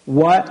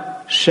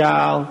 what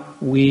shall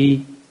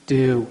we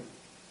do?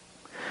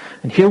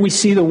 And here we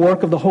see the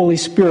work of the Holy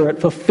Spirit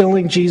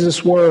fulfilling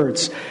Jesus'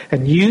 words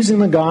and using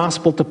the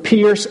gospel to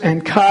pierce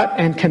and cut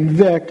and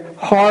convict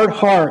hard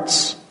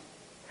hearts.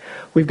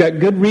 We've got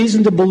good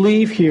reason to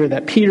believe here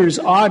that Peter's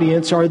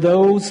audience are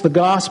those the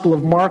Gospel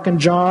of Mark and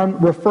John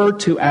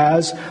referred to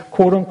as,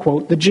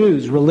 quote-unquote, the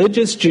Jews.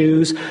 Religious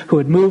Jews who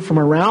had moved from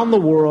around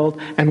the world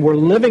and were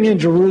living in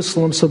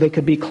Jerusalem so they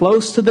could be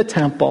close to the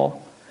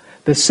temple.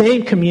 The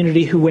same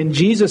community who, when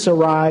Jesus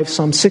arrived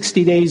some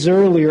 60 days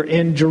earlier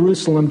in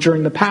Jerusalem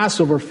during the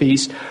Passover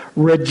feast,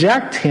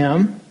 reject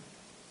Him,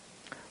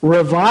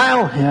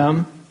 revile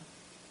Him,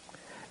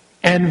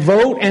 and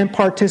vote and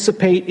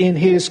participate in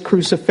His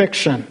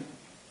crucifixion.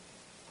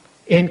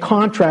 in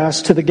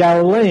contrast to the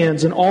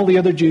Galileans and all the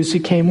other Jews who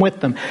came with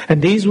them.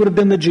 And these would have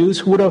been the Jews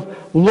who would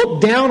have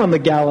looked down on the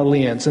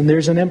Galileans. And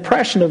there's an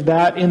impression of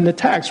that in the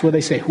text where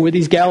they say, who are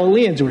these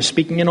Galileans who are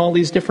speaking in all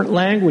these different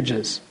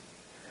languages?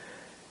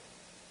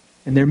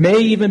 And there may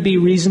even be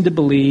reason to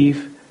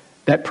believe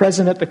that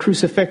present at the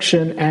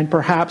crucifixion and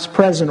perhaps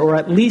present, or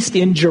at least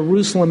in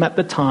Jerusalem at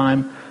the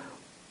time,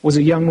 was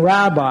a young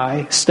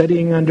rabbi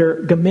studying under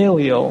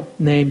Gamaliel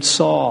named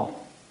Saul.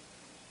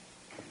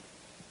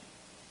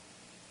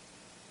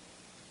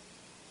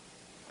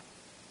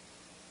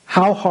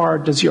 How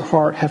hard does your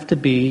heart have to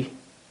be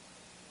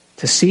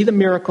to see the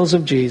miracles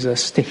of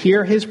Jesus, to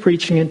hear his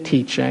preaching and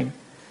teaching,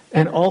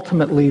 and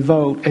ultimately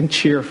vote and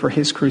cheer for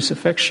his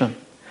crucifixion?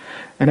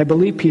 And I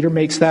believe Peter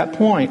makes that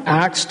point.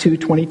 Acts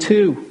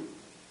 2:22.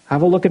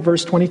 Have a look at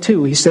verse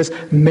 22. He says,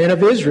 "Men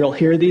of Israel,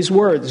 hear these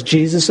words.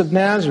 Jesus of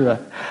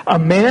Nazareth, a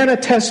man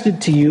attested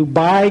to you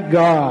by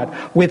God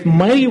with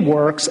mighty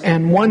works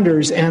and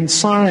wonders and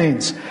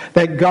signs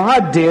that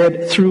God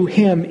did through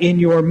him in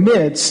your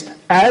midst,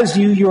 as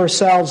you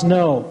yourselves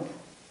know."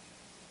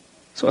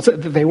 So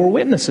they were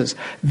witnesses.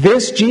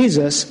 This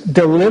Jesus,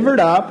 delivered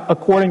up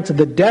according to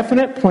the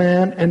definite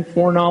plan and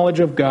foreknowledge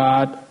of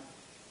God,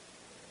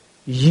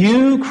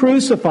 you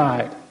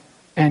crucified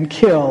and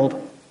killed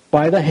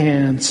by the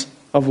hands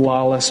of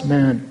lawless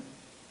men.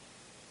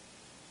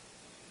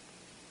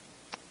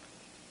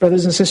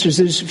 Brothers and sisters,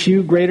 there's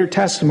few greater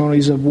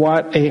testimonies of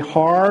what a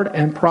hard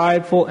and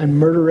prideful and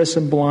murderous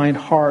and blind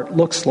heart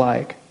looks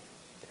like,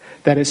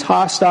 that is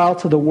hostile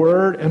to the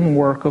word and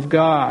work of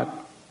God.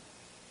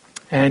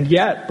 And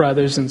yet,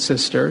 brothers and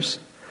sisters,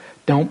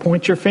 don't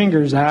point your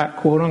fingers at,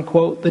 quote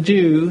unquote, the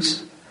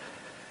Jews,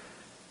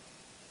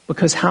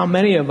 because how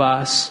many of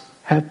us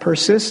have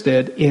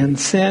persisted in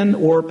sin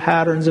or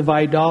patterns of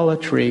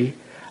idolatry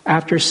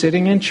after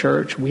sitting in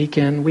church week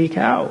in, week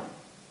out?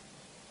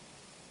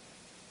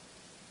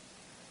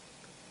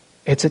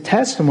 It's a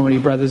testimony,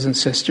 brothers and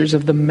sisters,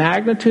 of the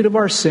magnitude of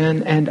our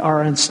sin and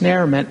our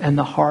ensnarement and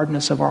the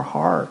hardness of our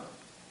heart.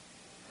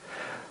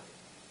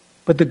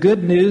 But the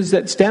good news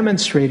that's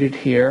demonstrated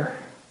here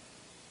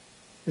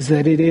is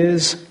that it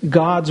is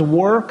God's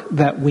work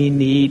that we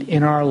need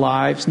in our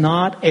lives,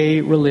 not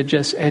a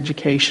religious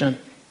education.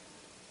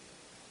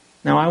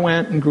 Now, I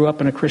went and grew up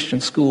in a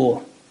Christian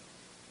school,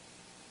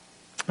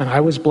 and I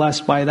was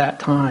blessed by that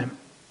time.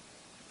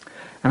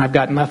 And I've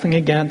got nothing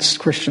against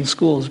Christian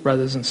schools,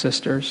 brothers and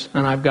sisters,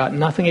 and I've got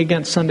nothing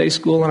against Sunday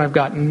school, and I've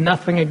got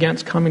nothing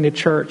against coming to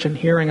church and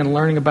hearing and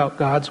learning about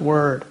God's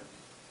Word.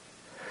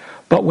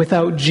 But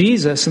without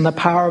Jesus and the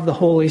power of the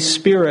Holy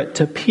Spirit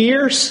to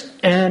pierce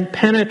and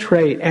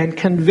penetrate and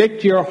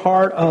convict your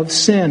heart of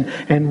sin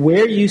and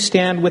where you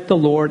stand with the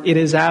Lord, it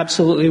is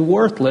absolutely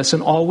worthless,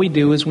 and all we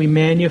do is we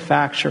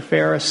manufacture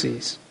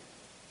Pharisees.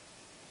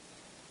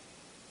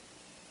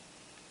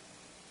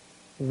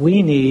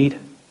 We need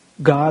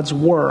God's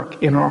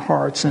work in our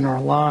hearts and our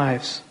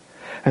lives.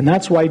 And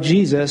that's why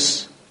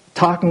Jesus,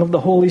 talking of the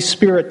Holy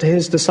Spirit to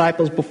his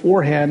disciples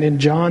beforehand in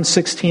John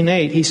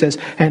 16:8, he says,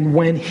 and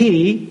when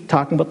he,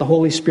 talking about the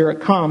Holy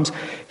Spirit, comes,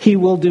 he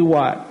will do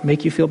what?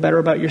 Make you feel better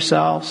about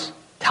yourselves?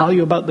 Tell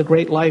you about the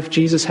great life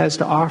Jesus has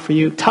to offer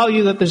you? Tell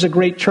you that there's a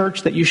great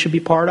church that you should be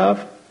part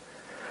of?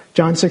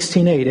 John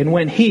 16:8, and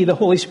when he, the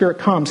Holy Spirit,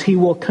 comes, he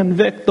will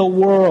convict the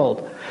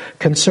world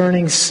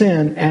concerning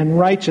sin and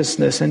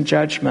righteousness and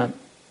judgment.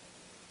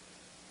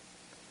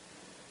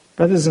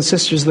 Brothers and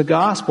sisters, the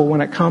gospel,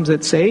 when it comes,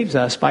 it saves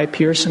us by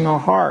piercing our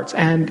hearts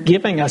and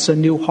giving us a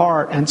new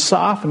heart and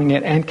softening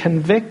it and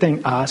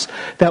convicting us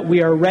that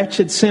we are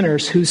wretched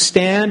sinners who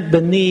stand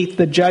beneath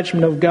the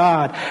judgment of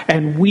God,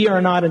 and we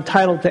are not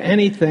entitled to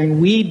anything.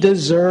 We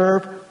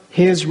deserve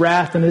his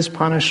wrath and his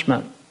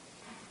punishment.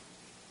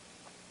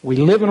 We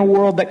live in a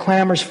world that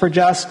clamors for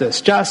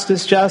justice.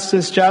 Justice,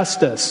 justice,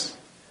 justice.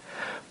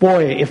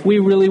 Boy, if we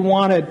really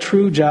wanted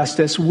true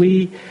justice,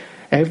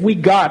 if we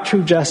got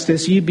true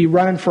justice, you'd be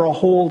running for a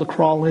hole to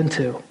crawl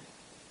into.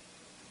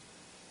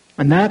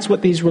 And that's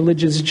what these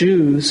religious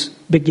Jews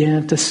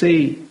began to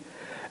see.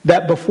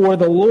 That before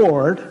the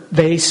Lord,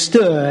 they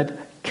stood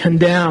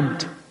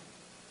condemned.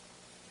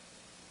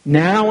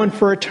 Now and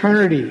for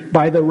eternity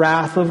by the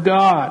wrath of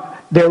God.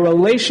 Their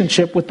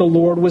relationship with the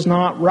Lord was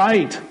not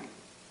right.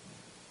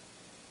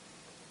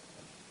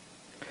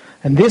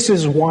 And this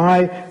is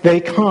why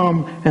they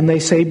come and they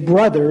say,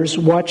 brothers,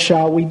 what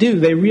shall we do?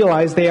 They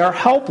realize they are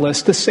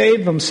helpless to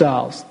save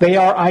themselves. They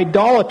are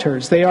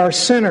idolaters. They are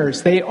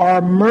sinners. They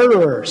are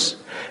murderers.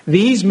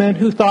 These men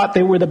who thought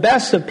they were the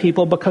best of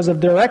people because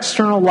of their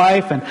external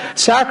life and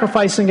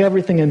sacrificing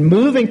everything and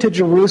moving to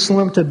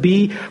Jerusalem to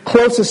be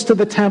closest to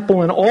the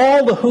temple and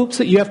all the hoops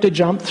that you have to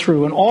jump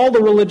through and all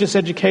the religious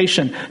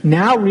education,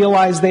 now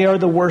realize they are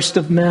the worst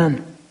of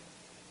men.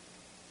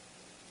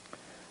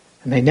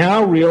 And they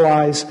now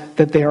realize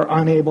that they are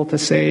unable to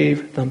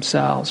save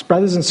themselves.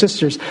 Brothers and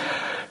sisters,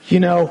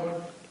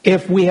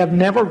 if we have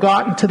never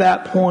gotten to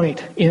that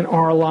point in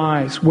our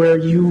lives where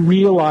you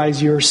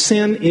realize your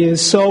sin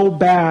is so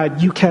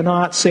bad you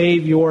cannot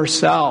save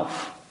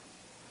yourself,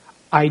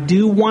 I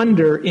do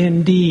wonder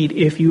indeed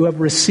if you have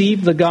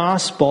received the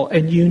gospel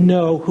and you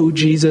know who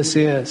Jesus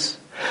is.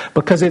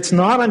 Because it's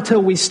not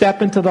until we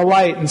step into the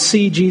light and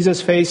see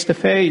Jesus face to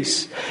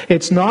face.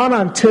 It's not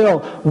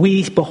until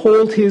we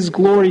behold His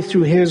glory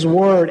through His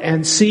Word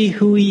and see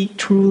who He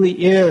truly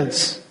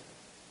is.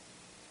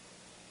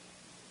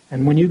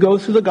 And when you go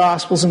through the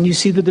Gospels and you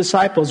see the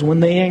disciples,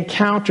 when they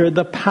encounter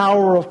the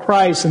power of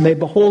Christ and they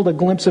behold a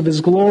glimpse of His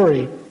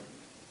glory,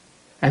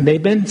 and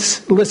they've been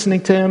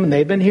listening to Him and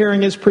they've been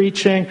hearing His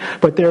preaching,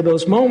 but there are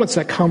those moments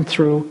that come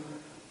through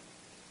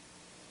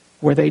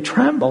where they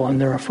tremble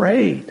and they're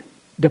afraid.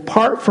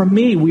 Depart from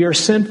me, we are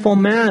sinful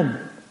men.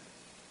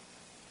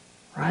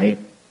 Right?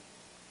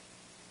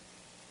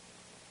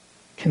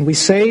 Can we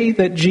say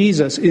that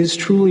Jesus is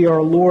truly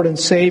our Lord and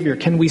Savior?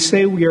 Can we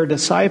say we are a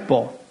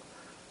disciple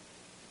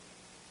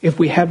if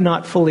we have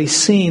not fully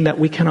seen that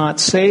we cannot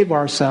save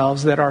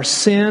ourselves, that our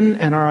sin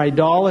and our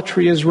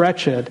idolatry is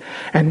wretched,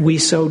 and we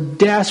so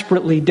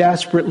desperately,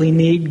 desperately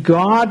need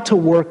God to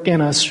work in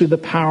us through the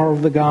power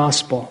of the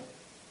gospel?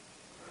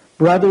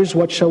 Brothers,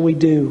 what shall we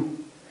do?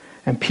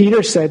 And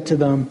Peter said to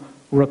them,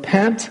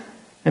 repent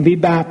and be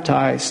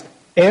baptized,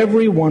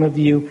 every one of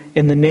you,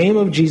 in the name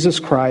of Jesus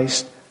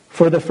Christ,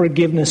 for the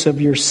forgiveness of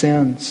your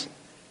sins,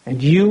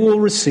 and you will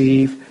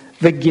receive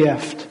the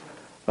gift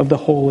of the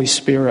Holy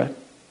Spirit.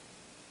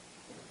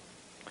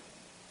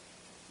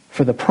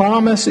 For the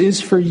promise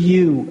is for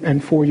you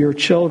and for your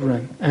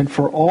children and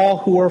for all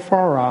who are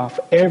far off,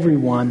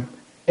 everyone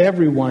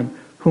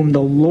whom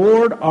the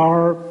Lord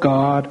our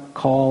God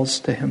calls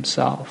to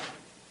Himself.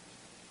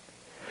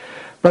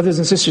 Brothers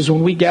and sisters,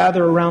 when we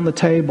gather around the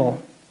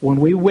table, when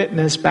we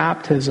witness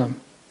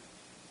baptism,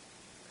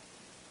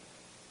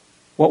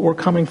 what we're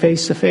coming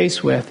face to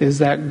face with is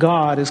that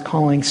God is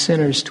calling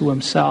sinners to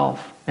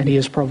Himself, and He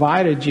has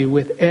provided you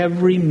with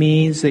every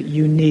means that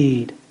you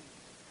need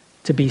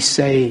to be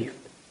saved.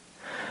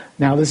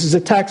 Now, this is a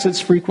text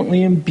that's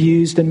frequently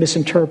abused and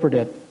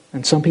misinterpreted.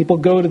 And some people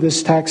go to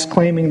this text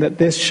claiming that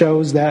this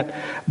shows that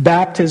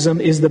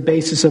baptism is the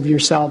basis of your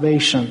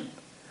salvation.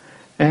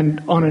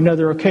 And on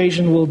another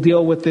occasion, we'll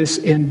deal with this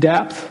in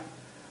depth.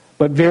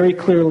 But very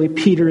clearly,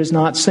 Peter is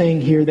not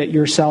saying here that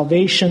your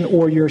salvation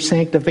or your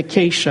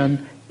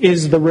sanctification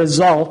is the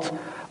result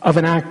of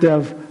an act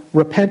of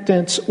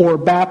repentance or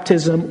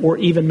baptism or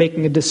even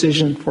making a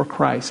decision for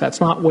Christ. That's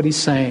not what he's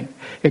saying.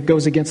 It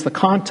goes against the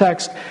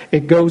context.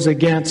 It goes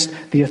against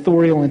the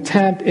authorial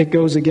intent. It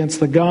goes against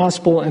the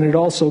gospel. And it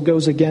also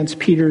goes against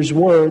Peter's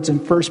words in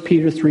 1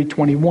 Peter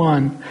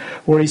 3:21,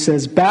 where he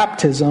says,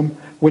 baptism,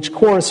 which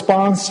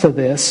corresponds to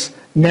this,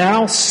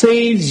 now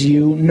saves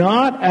you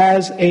not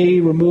as a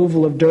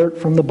removal of dirt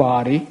from the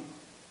body,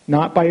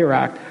 not by your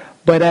act,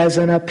 but as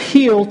an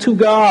appeal to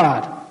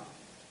God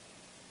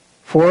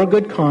for a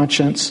good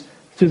conscience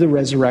through the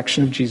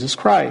resurrection of Jesus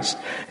Christ.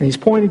 And he's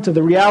pointing to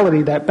the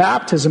reality that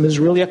baptism is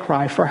really a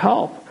cry for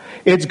help.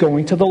 It's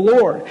going to the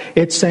Lord.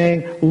 It's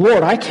saying,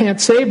 Lord, I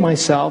can't save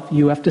myself.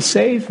 You have to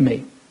save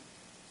me.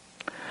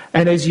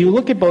 And as you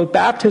look at both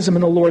baptism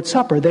and the Lord's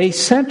Supper, they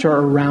center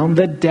around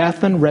the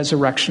death and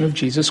resurrection of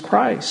Jesus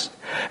Christ.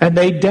 And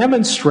they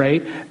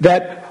demonstrate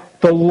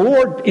that the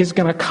Lord is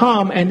going to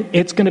come and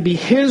it's going to be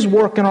His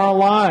work in our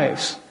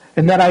lives.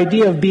 And that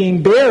idea of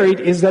being buried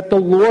is that the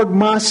Lord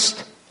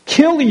must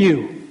kill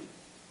you.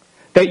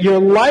 That your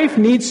life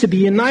needs to be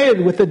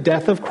united with the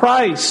death of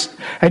Christ.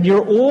 And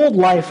your old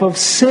life of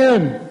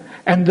sin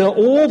and the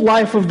old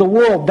life of the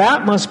world,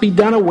 that must be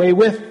done away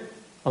with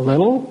a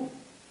little?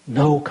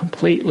 No,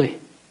 completely.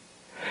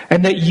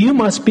 And that you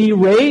must be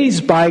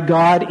raised by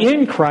God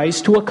in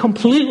Christ to a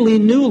completely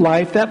new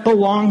life that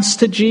belongs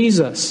to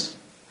Jesus.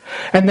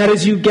 And that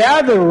as you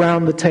gather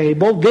around the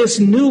table, this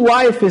new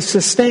life is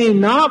sustained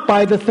not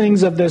by the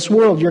things of this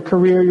world, your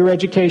career, your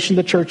education,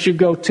 the church you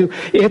go to.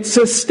 It's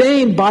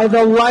sustained by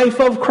the life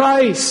of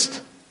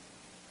Christ.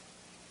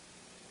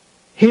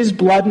 His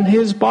blood and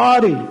His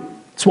body.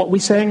 It's what we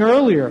sang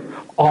earlier.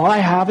 All I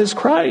have is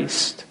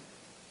Christ.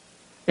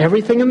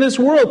 Everything in this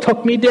world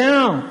took me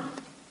down.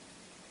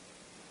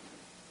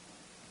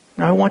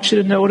 Now I want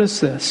you to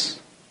notice this.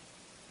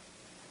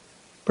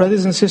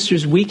 Brothers and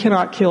sisters, we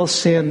cannot kill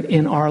sin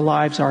in our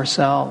lives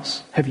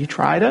ourselves. Have you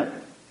tried it?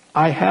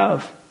 I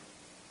have.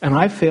 And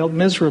I failed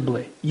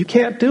miserably. You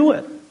can't do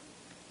it.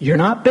 You're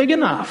not big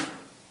enough.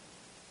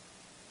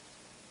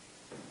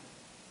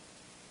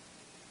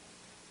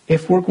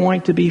 If we're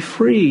going to be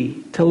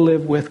free to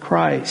live with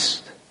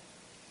Christ,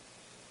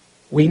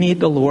 we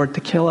need the Lord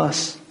to kill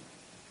us.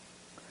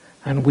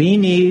 And we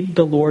need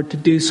the Lord to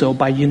do so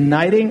by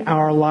uniting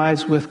our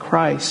lives with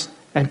Christ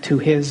and to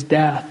His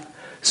death,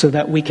 so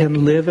that we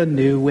can live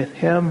anew with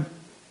Him.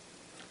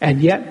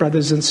 And yet,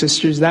 brothers and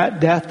sisters, that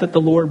death that the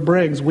Lord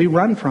brings, we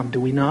run from,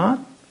 do we not?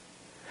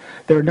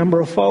 There are a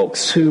number of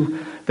folks who,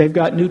 they've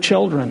got new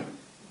children,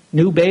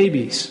 new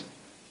babies.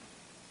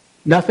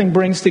 Nothing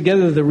brings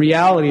together the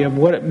reality of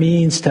what it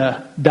means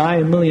to die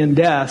a million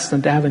deaths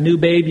and to have a new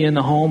baby in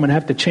the home and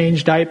have to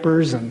change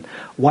diapers and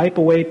wipe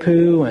away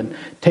poo and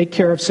take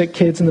care of sick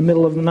kids in the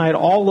middle of the night.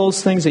 All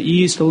those things that you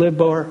used to live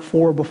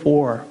for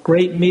before.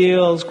 Great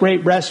meals,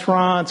 great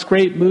restaurants,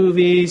 great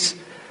movies,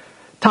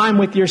 time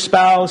with your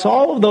spouse,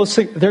 all of those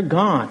things, they're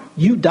gone.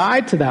 You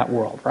died to that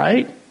world,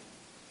 right?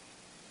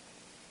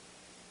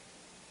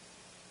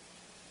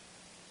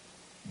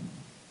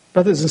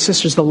 Brothers and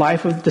sisters, the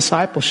life of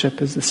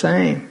discipleship is the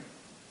same.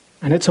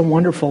 And it's a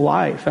wonderful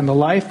life. And the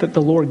life that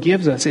the Lord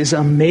gives us is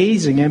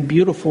amazing and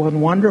beautiful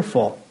and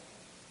wonderful.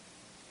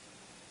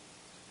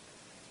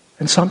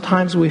 And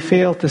sometimes we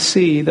fail to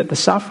see that the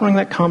suffering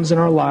that comes in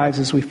our lives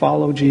as we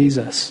follow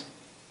Jesus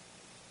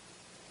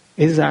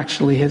is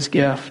actually His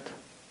gift.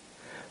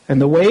 And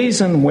the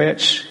ways in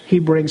which He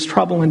brings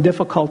trouble and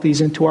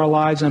difficulties into our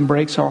lives and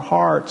breaks our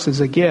hearts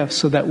is a gift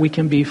so that we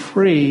can be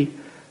free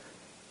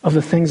of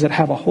the things that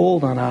have a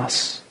hold on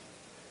us,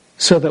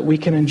 so that we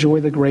can enjoy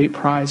the great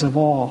prize of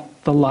all,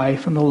 the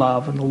life and the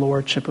love and the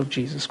lordship of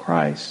Jesus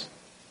Christ.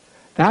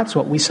 That's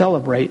what we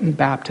celebrate in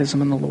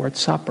baptism and the Lord's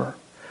Supper.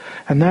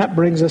 And that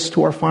brings us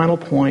to our final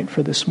point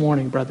for this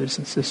morning, brothers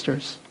and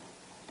sisters.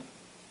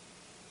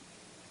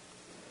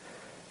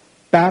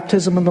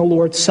 Baptism and the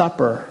Lord's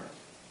Supper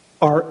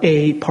are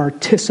a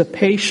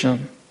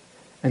participation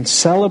and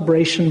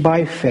celebration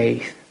by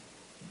faith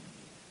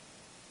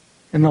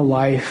in the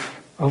life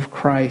of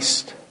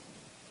Christ,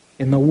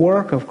 in the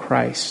work of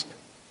Christ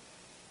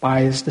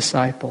by His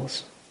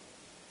disciples.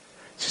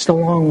 It's just a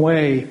long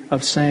way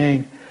of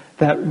saying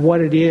that what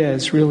it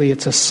is, really,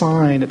 it's a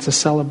sign, it's a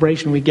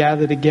celebration. We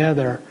gather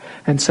together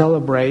and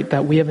celebrate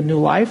that we have a new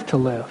life to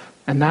live.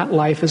 And that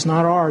life is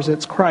not ours,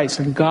 it's Christ.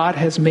 And God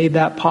has made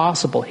that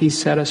possible. He's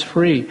set us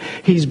free.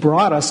 He's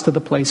brought us to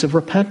the place of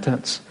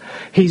repentance.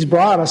 He's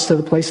brought us to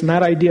the place, and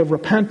that idea of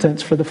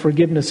repentance for the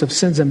forgiveness of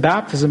sins and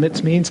baptism,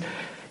 it means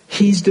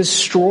He's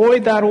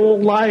destroyed that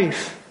old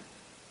life.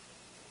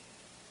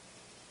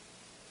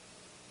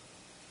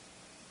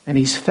 And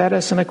He's fed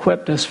us and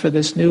equipped us for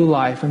this new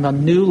life. And the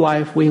new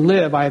life we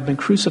live, I have been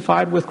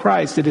crucified with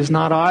Christ. It is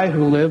not I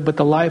who live, but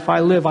the life I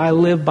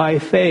live by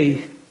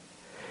faith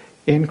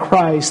in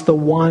Christ, the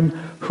one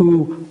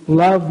who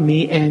loved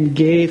me and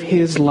gave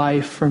His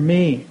life for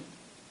me.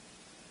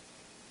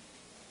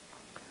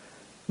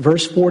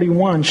 Verse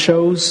 41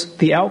 shows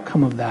the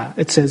outcome of that.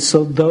 It says,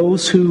 so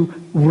those who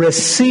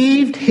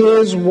received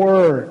His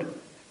word,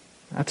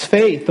 that's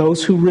faith,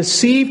 those who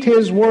received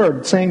His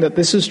word, saying that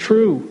this is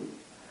true.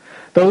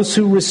 Those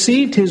who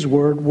received His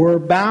word were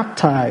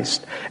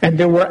baptized, and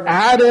there were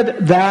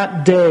added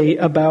that day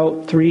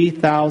about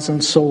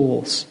 3,000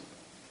 souls.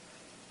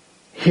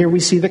 Here we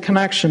see the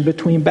connection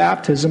between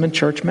baptism and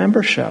church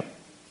membership.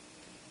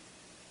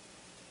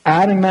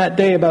 Adding that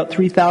day about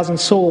 3,000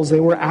 souls, they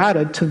were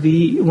added to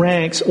the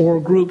ranks or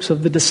groups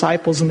of the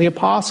disciples and the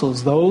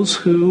apostles, those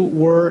who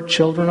were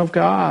children of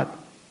God.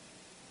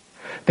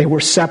 They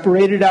were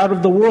separated out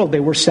of the world. They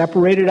were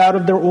separated out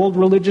of their old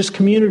religious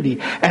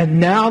community. And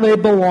now they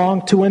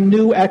belong to a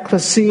new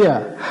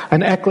ecclesia.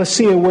 An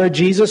ecclesia where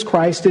Jesus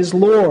Christ is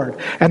Lord.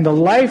 And the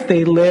life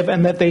they live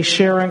and that they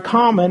share in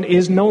common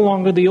is no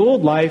longer the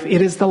old life.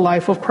 It is the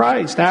life of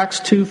Christ.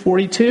 Acts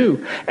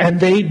 2:42. And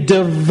they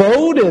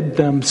devoted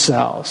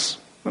themselves,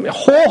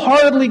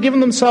 wholeheartedly given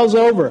themselves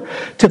over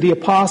to the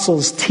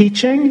apostles'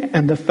 teaching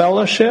and the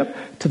fellowship,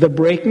 to the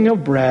breaking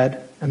of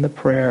bread and the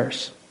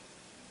prayers.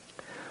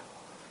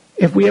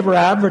 If we ever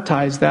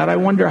advertised that, I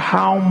wonder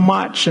how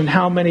much and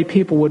how many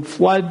people would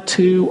flood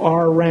to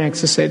our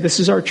ranks to say, this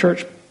is our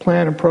church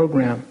plan and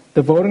program,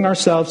 devoting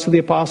ourselves to the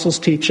apostles'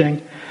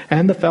 teaching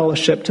and the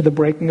fellowship, to the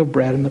breaking of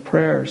bread and the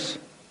prayers.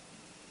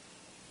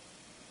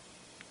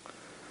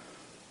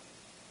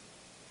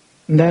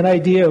 And that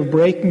idea of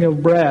breaking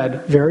of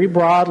bread very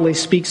broadly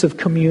speaks of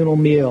communal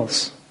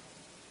meals.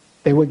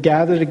 They would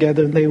gather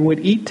together and they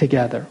would eat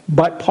together.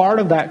 But part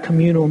of that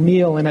communal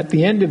meal, and at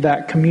the end of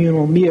that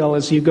communal meal,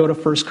 as you go to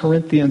 1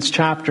 Corinthians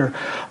chapter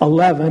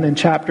 11 and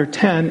chapter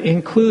 10,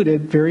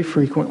 included very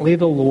frequently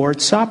the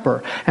Lord's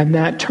Supper. And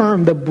that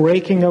term, the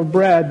breaking of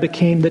bread,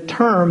 became the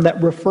term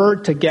that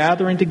referred to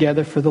gathering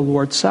together for the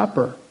Lord's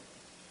Supper.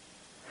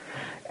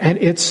 And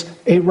it's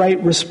a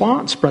right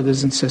response,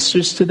 brothers and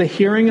sisters, to the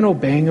hearing and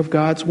obeying of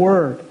God's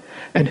Word.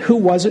 And who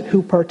was it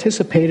who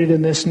participated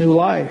in this new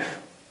life?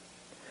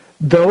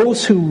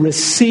 Those who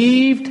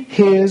received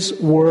His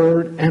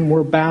word and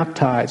were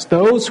baptized.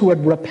 Those who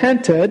had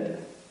repented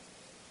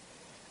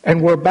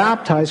and were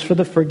baptized for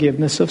the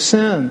forgiveness of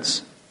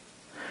sins.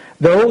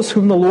 Those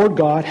whom the Lord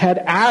God had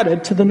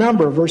added to the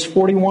number. Verse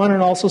 41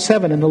 and also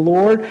 7. And the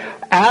Lord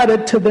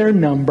added to their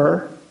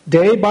number,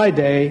 day by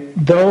day,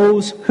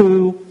 those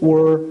who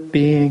were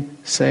being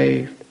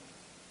saved.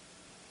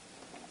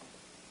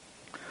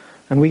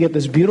 And we get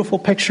this beautiful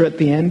picture at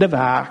the end of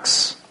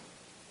Acts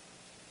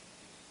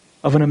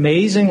of an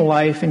amazing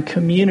life and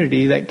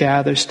community that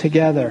gathers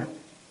together.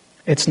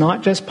 It's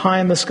not just pie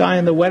in the sky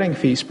and the wedding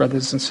feast,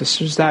 brothers and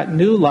sisters. That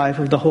new life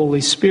of the Holy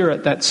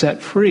Spirit that's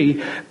set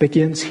free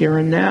begins here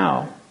and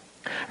now.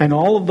 And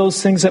all of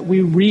those things that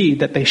we read,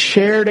 that they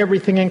shared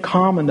everything in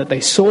common, that they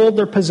sold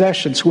their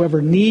possessions,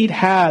 whoever need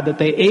had, that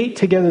they ate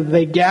together, that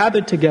they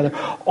gathered together.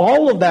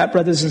 All of that,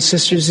 brothers and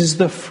sisters, is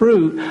the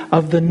fruit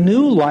of the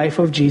new life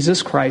of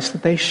Jesus Christ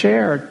that they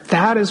shared.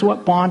 That is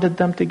what bonded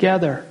them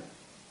together.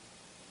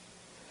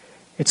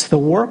 It's the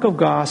work of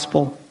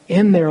gospel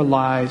in their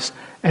lives,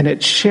 and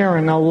it's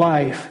sharing a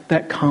life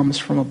that comes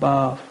from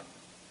above.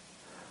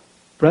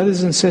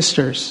 Brothers and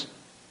sisters,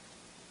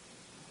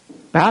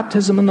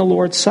 baptism and the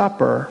Lord's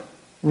Supper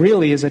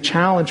really is a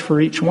challenge for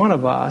each one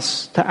of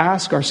us to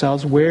ask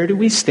ourselves, where do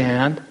we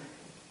stand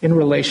in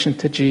relation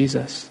to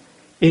Jesus?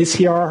 Is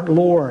He our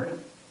Lord?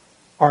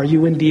 Are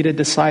you indeed a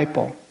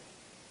disciple?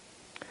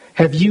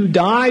 Have you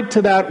died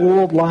to that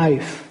old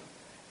life?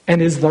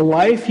 And is the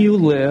life you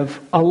live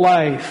a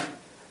life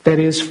that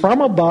is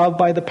from above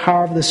by the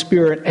power of the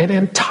Spirit and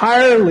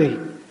entirely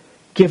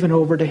given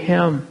over to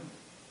Him?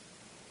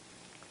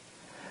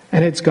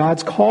 And it's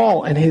God's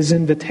call and His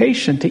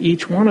invitation to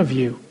each one of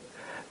you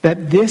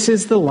that this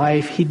is the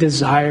life He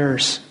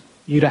desires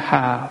you to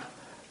have.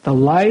 The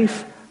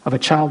life of a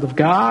child of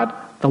God,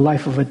 the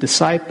life of a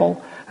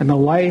disciple, and the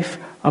life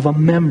of a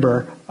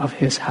member of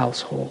His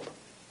household.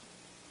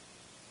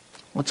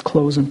 Let's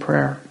close in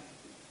prayer.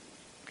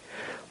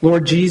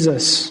 Lord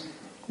Jesus,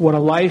 what a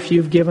life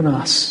You've given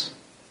us.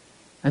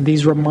 And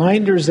these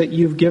reminders that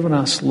You've given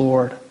us,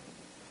 Lord,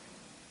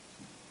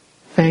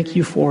 thank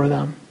You for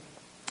them.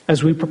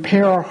 As we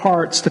prepare our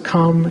hearts to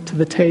come to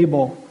the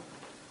table,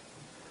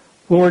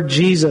 Lord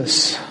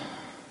Jesus,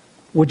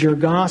 would Your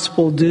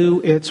gospel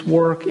do its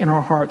work in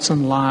our hearts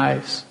and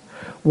lives?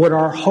 Would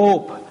our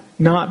hope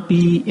not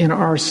be in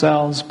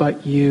ourselves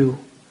but You?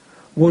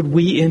 Would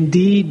we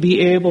indeed be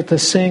able to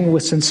sing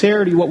with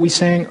sincerity what we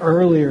sang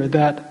earlier,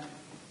 that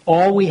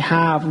all we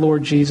have,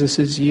 Lord Jesus,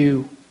 is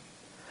You?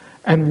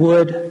 And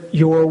would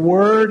Your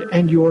word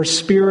and Your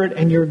Spirit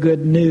and Your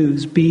good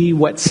news be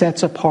what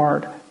sets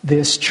apart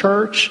this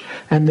church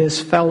and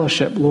this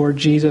fellowship, Lord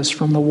Jesus,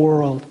 from the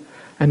world?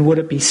 And would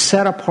it be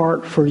set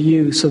apart for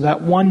You so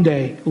that one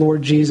day,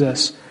 Lord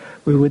Jesus,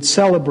 we would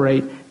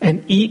celebrate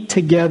and eat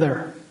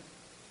together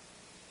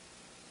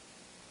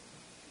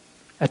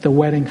at the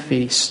wedding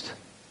feast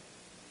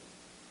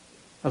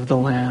of the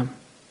Lamb?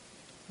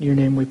 In Your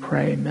name we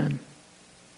pray, amen.